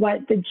know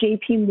what the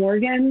JP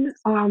Morgan,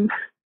 I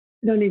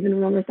don't even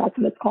remember if that's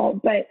what it's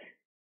called, but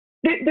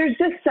there's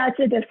just such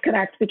a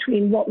disconnect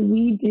between what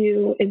we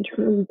do in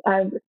terms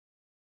of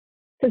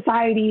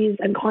societies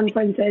and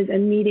conferences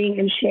and meeting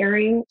and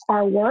sharing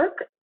our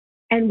work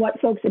and what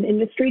folks in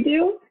industry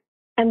do.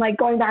 And like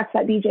going back to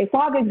that DJ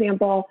Fogg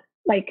example,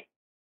 like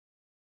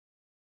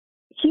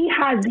he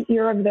has the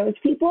ear of those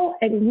people,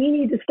 and we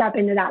need to step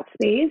into that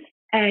space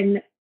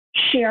and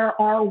share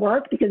our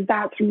work, because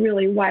that's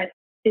really what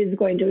is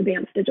going to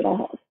advance digital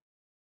health.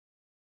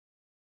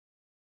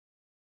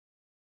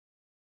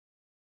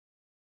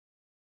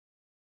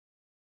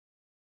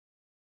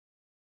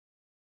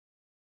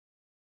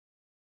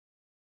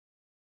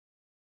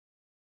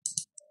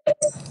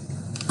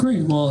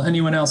 Great. Well,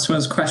 anyone else who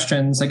has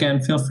questions,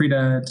 again, feel free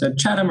to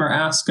chat them or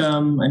ask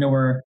them. I know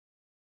we're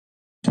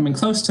coming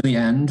close to the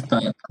end,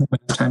 but we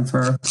have time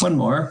for one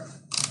more.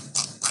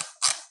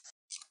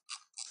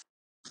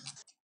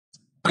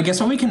 I guess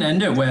what we can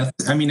end it with,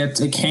 I mean, it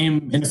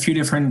came in a few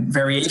different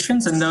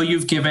variations, and though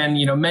you've given,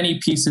 you know, many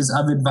pieces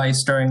of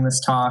advice during this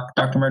talk,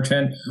 Dr.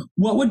 Merchant,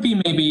 what would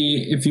be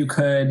maybe if you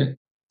could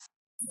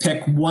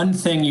pick one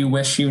thing you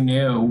wish you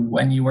knew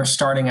when you were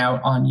starting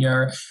out on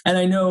your, and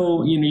I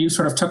know, you know, you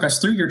sort of took us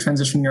through your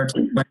transition,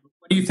 but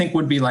what do you think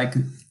would be like,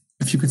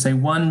 if you could say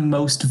one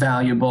most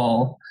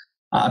valuable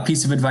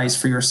piece of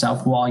advice for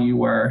yourself while you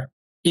were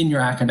in your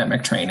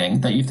academic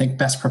training that you think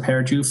best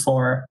prepared you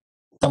for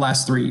the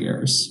last 3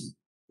 years?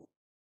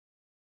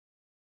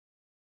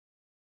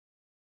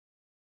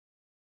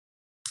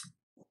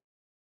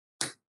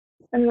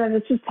 I don't know,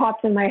 this just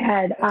popped in my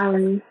head.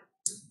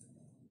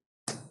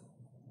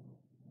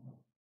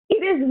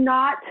 It is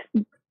not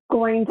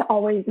going to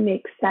always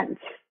make sense.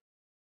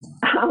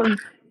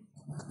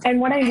 And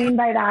what I mean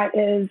by that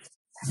is,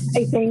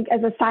 I think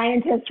as a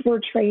scientist, we're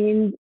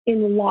trained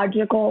in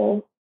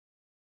logical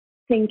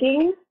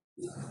thinking.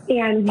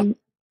 And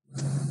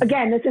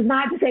again, this is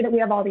not to say that we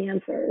have all the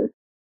answers.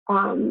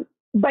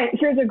 But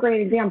here's a great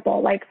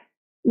example. Like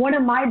one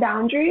of my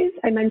boundaries,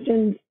 I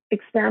mentioned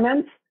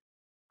experiments.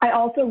 I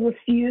also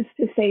refuse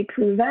to say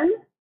proven,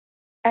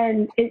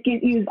 and it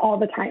gets used all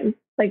the time.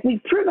 Like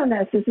we've proven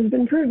this has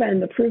been proven,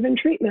 the proven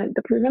treatment,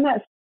 the proven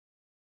this.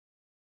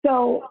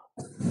 So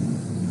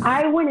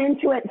I went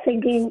into it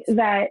thinking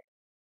that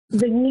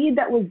the need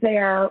that was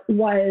there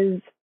was,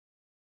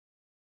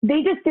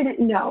 they just didn't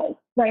know,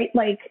 right?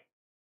 Like,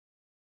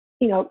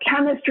 you know,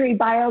 chemistry,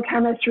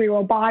 biochemistry,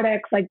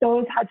 robotics, like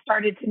those had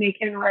started to make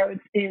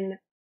inroads in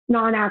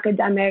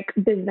non-academic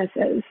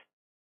businesses.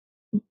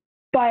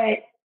 But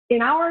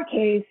in our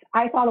case,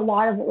 I thought a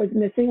lot of what was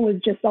missing was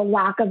just a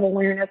lack of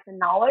awareness and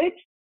knowledge.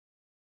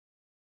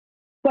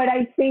 But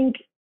I think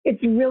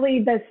it's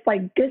really this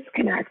like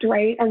disconnect,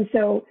 right? And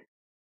so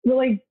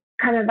really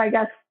kind of, I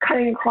guess,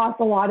 cutting across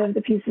a lot of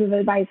the pieces of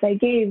advice I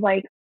gave,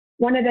 like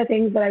one of the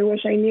things that I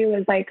wish I knew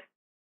is like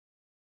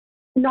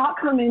not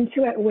come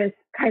into it with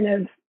kind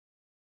of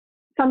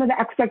some of the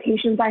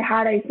expectations I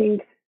had, I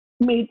think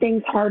made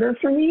things harder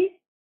for me.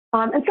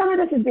 And some of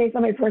this is based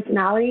on my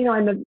personality. You know,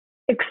 I'm an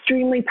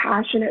extremely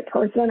passionate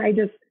person. I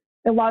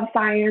love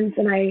science,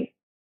 and I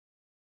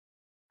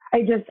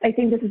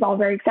think this is all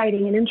very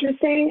exciting and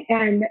interesting.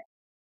 And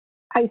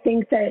I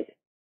think that,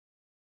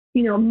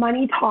 you know,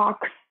 money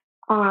talks.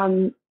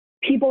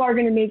 People are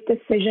going to make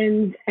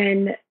decisions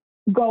and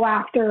go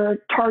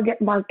after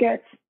target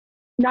markets,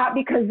 not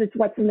because it's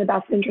what's in the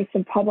best interest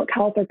of public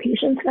health or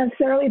patients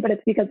necessarily, but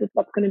it's because it's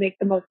what's going to make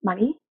the most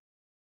money.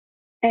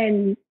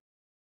 And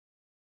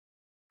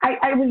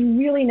I was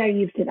really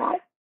naive to that.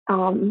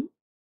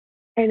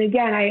 And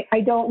again,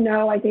 I don't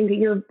know, I think that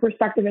your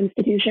respective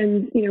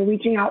institutions, you know,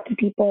 reaching out to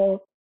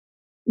people,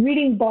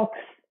 reading books,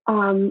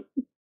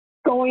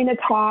 going to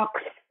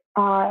talks,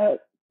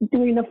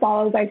 doing the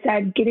follows I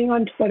said, getting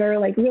on Twitter,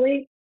 like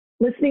really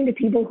listening to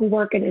people who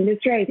work in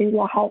industry, I think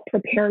will help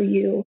prepare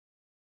you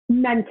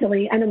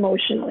mentally and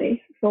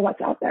emotionally for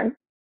what's out there.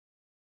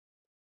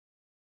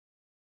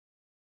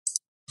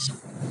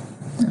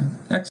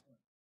 Excellent.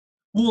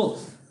 Well,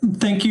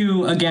 thank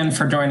you again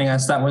for joining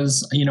us. That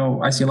was, you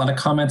know, I see a lot of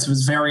comments. It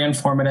was very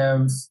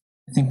informative.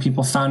 I think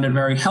people found it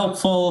very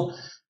helpful.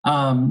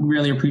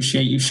 Really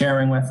appreciate you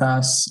sharing with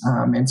us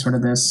in sort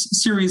of this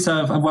series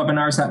of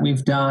webinars that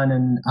we've done.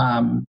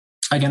 And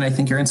again, I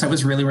think your insight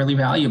was really, really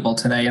valuable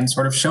today, and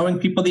sort of showing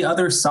people the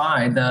other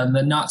side,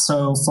 the not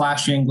so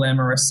flashy and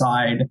glamorous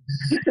side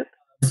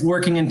of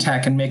working in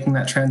tech and making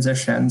that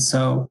transition.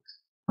 So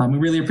we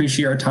really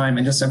appreciate your time,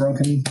 and just everyone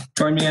can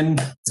join me in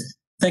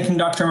thanking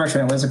Dr.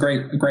 Marchand. It was a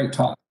great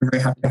talk. We're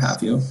very happy to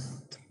have you.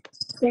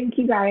 Thank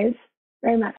you guys very much.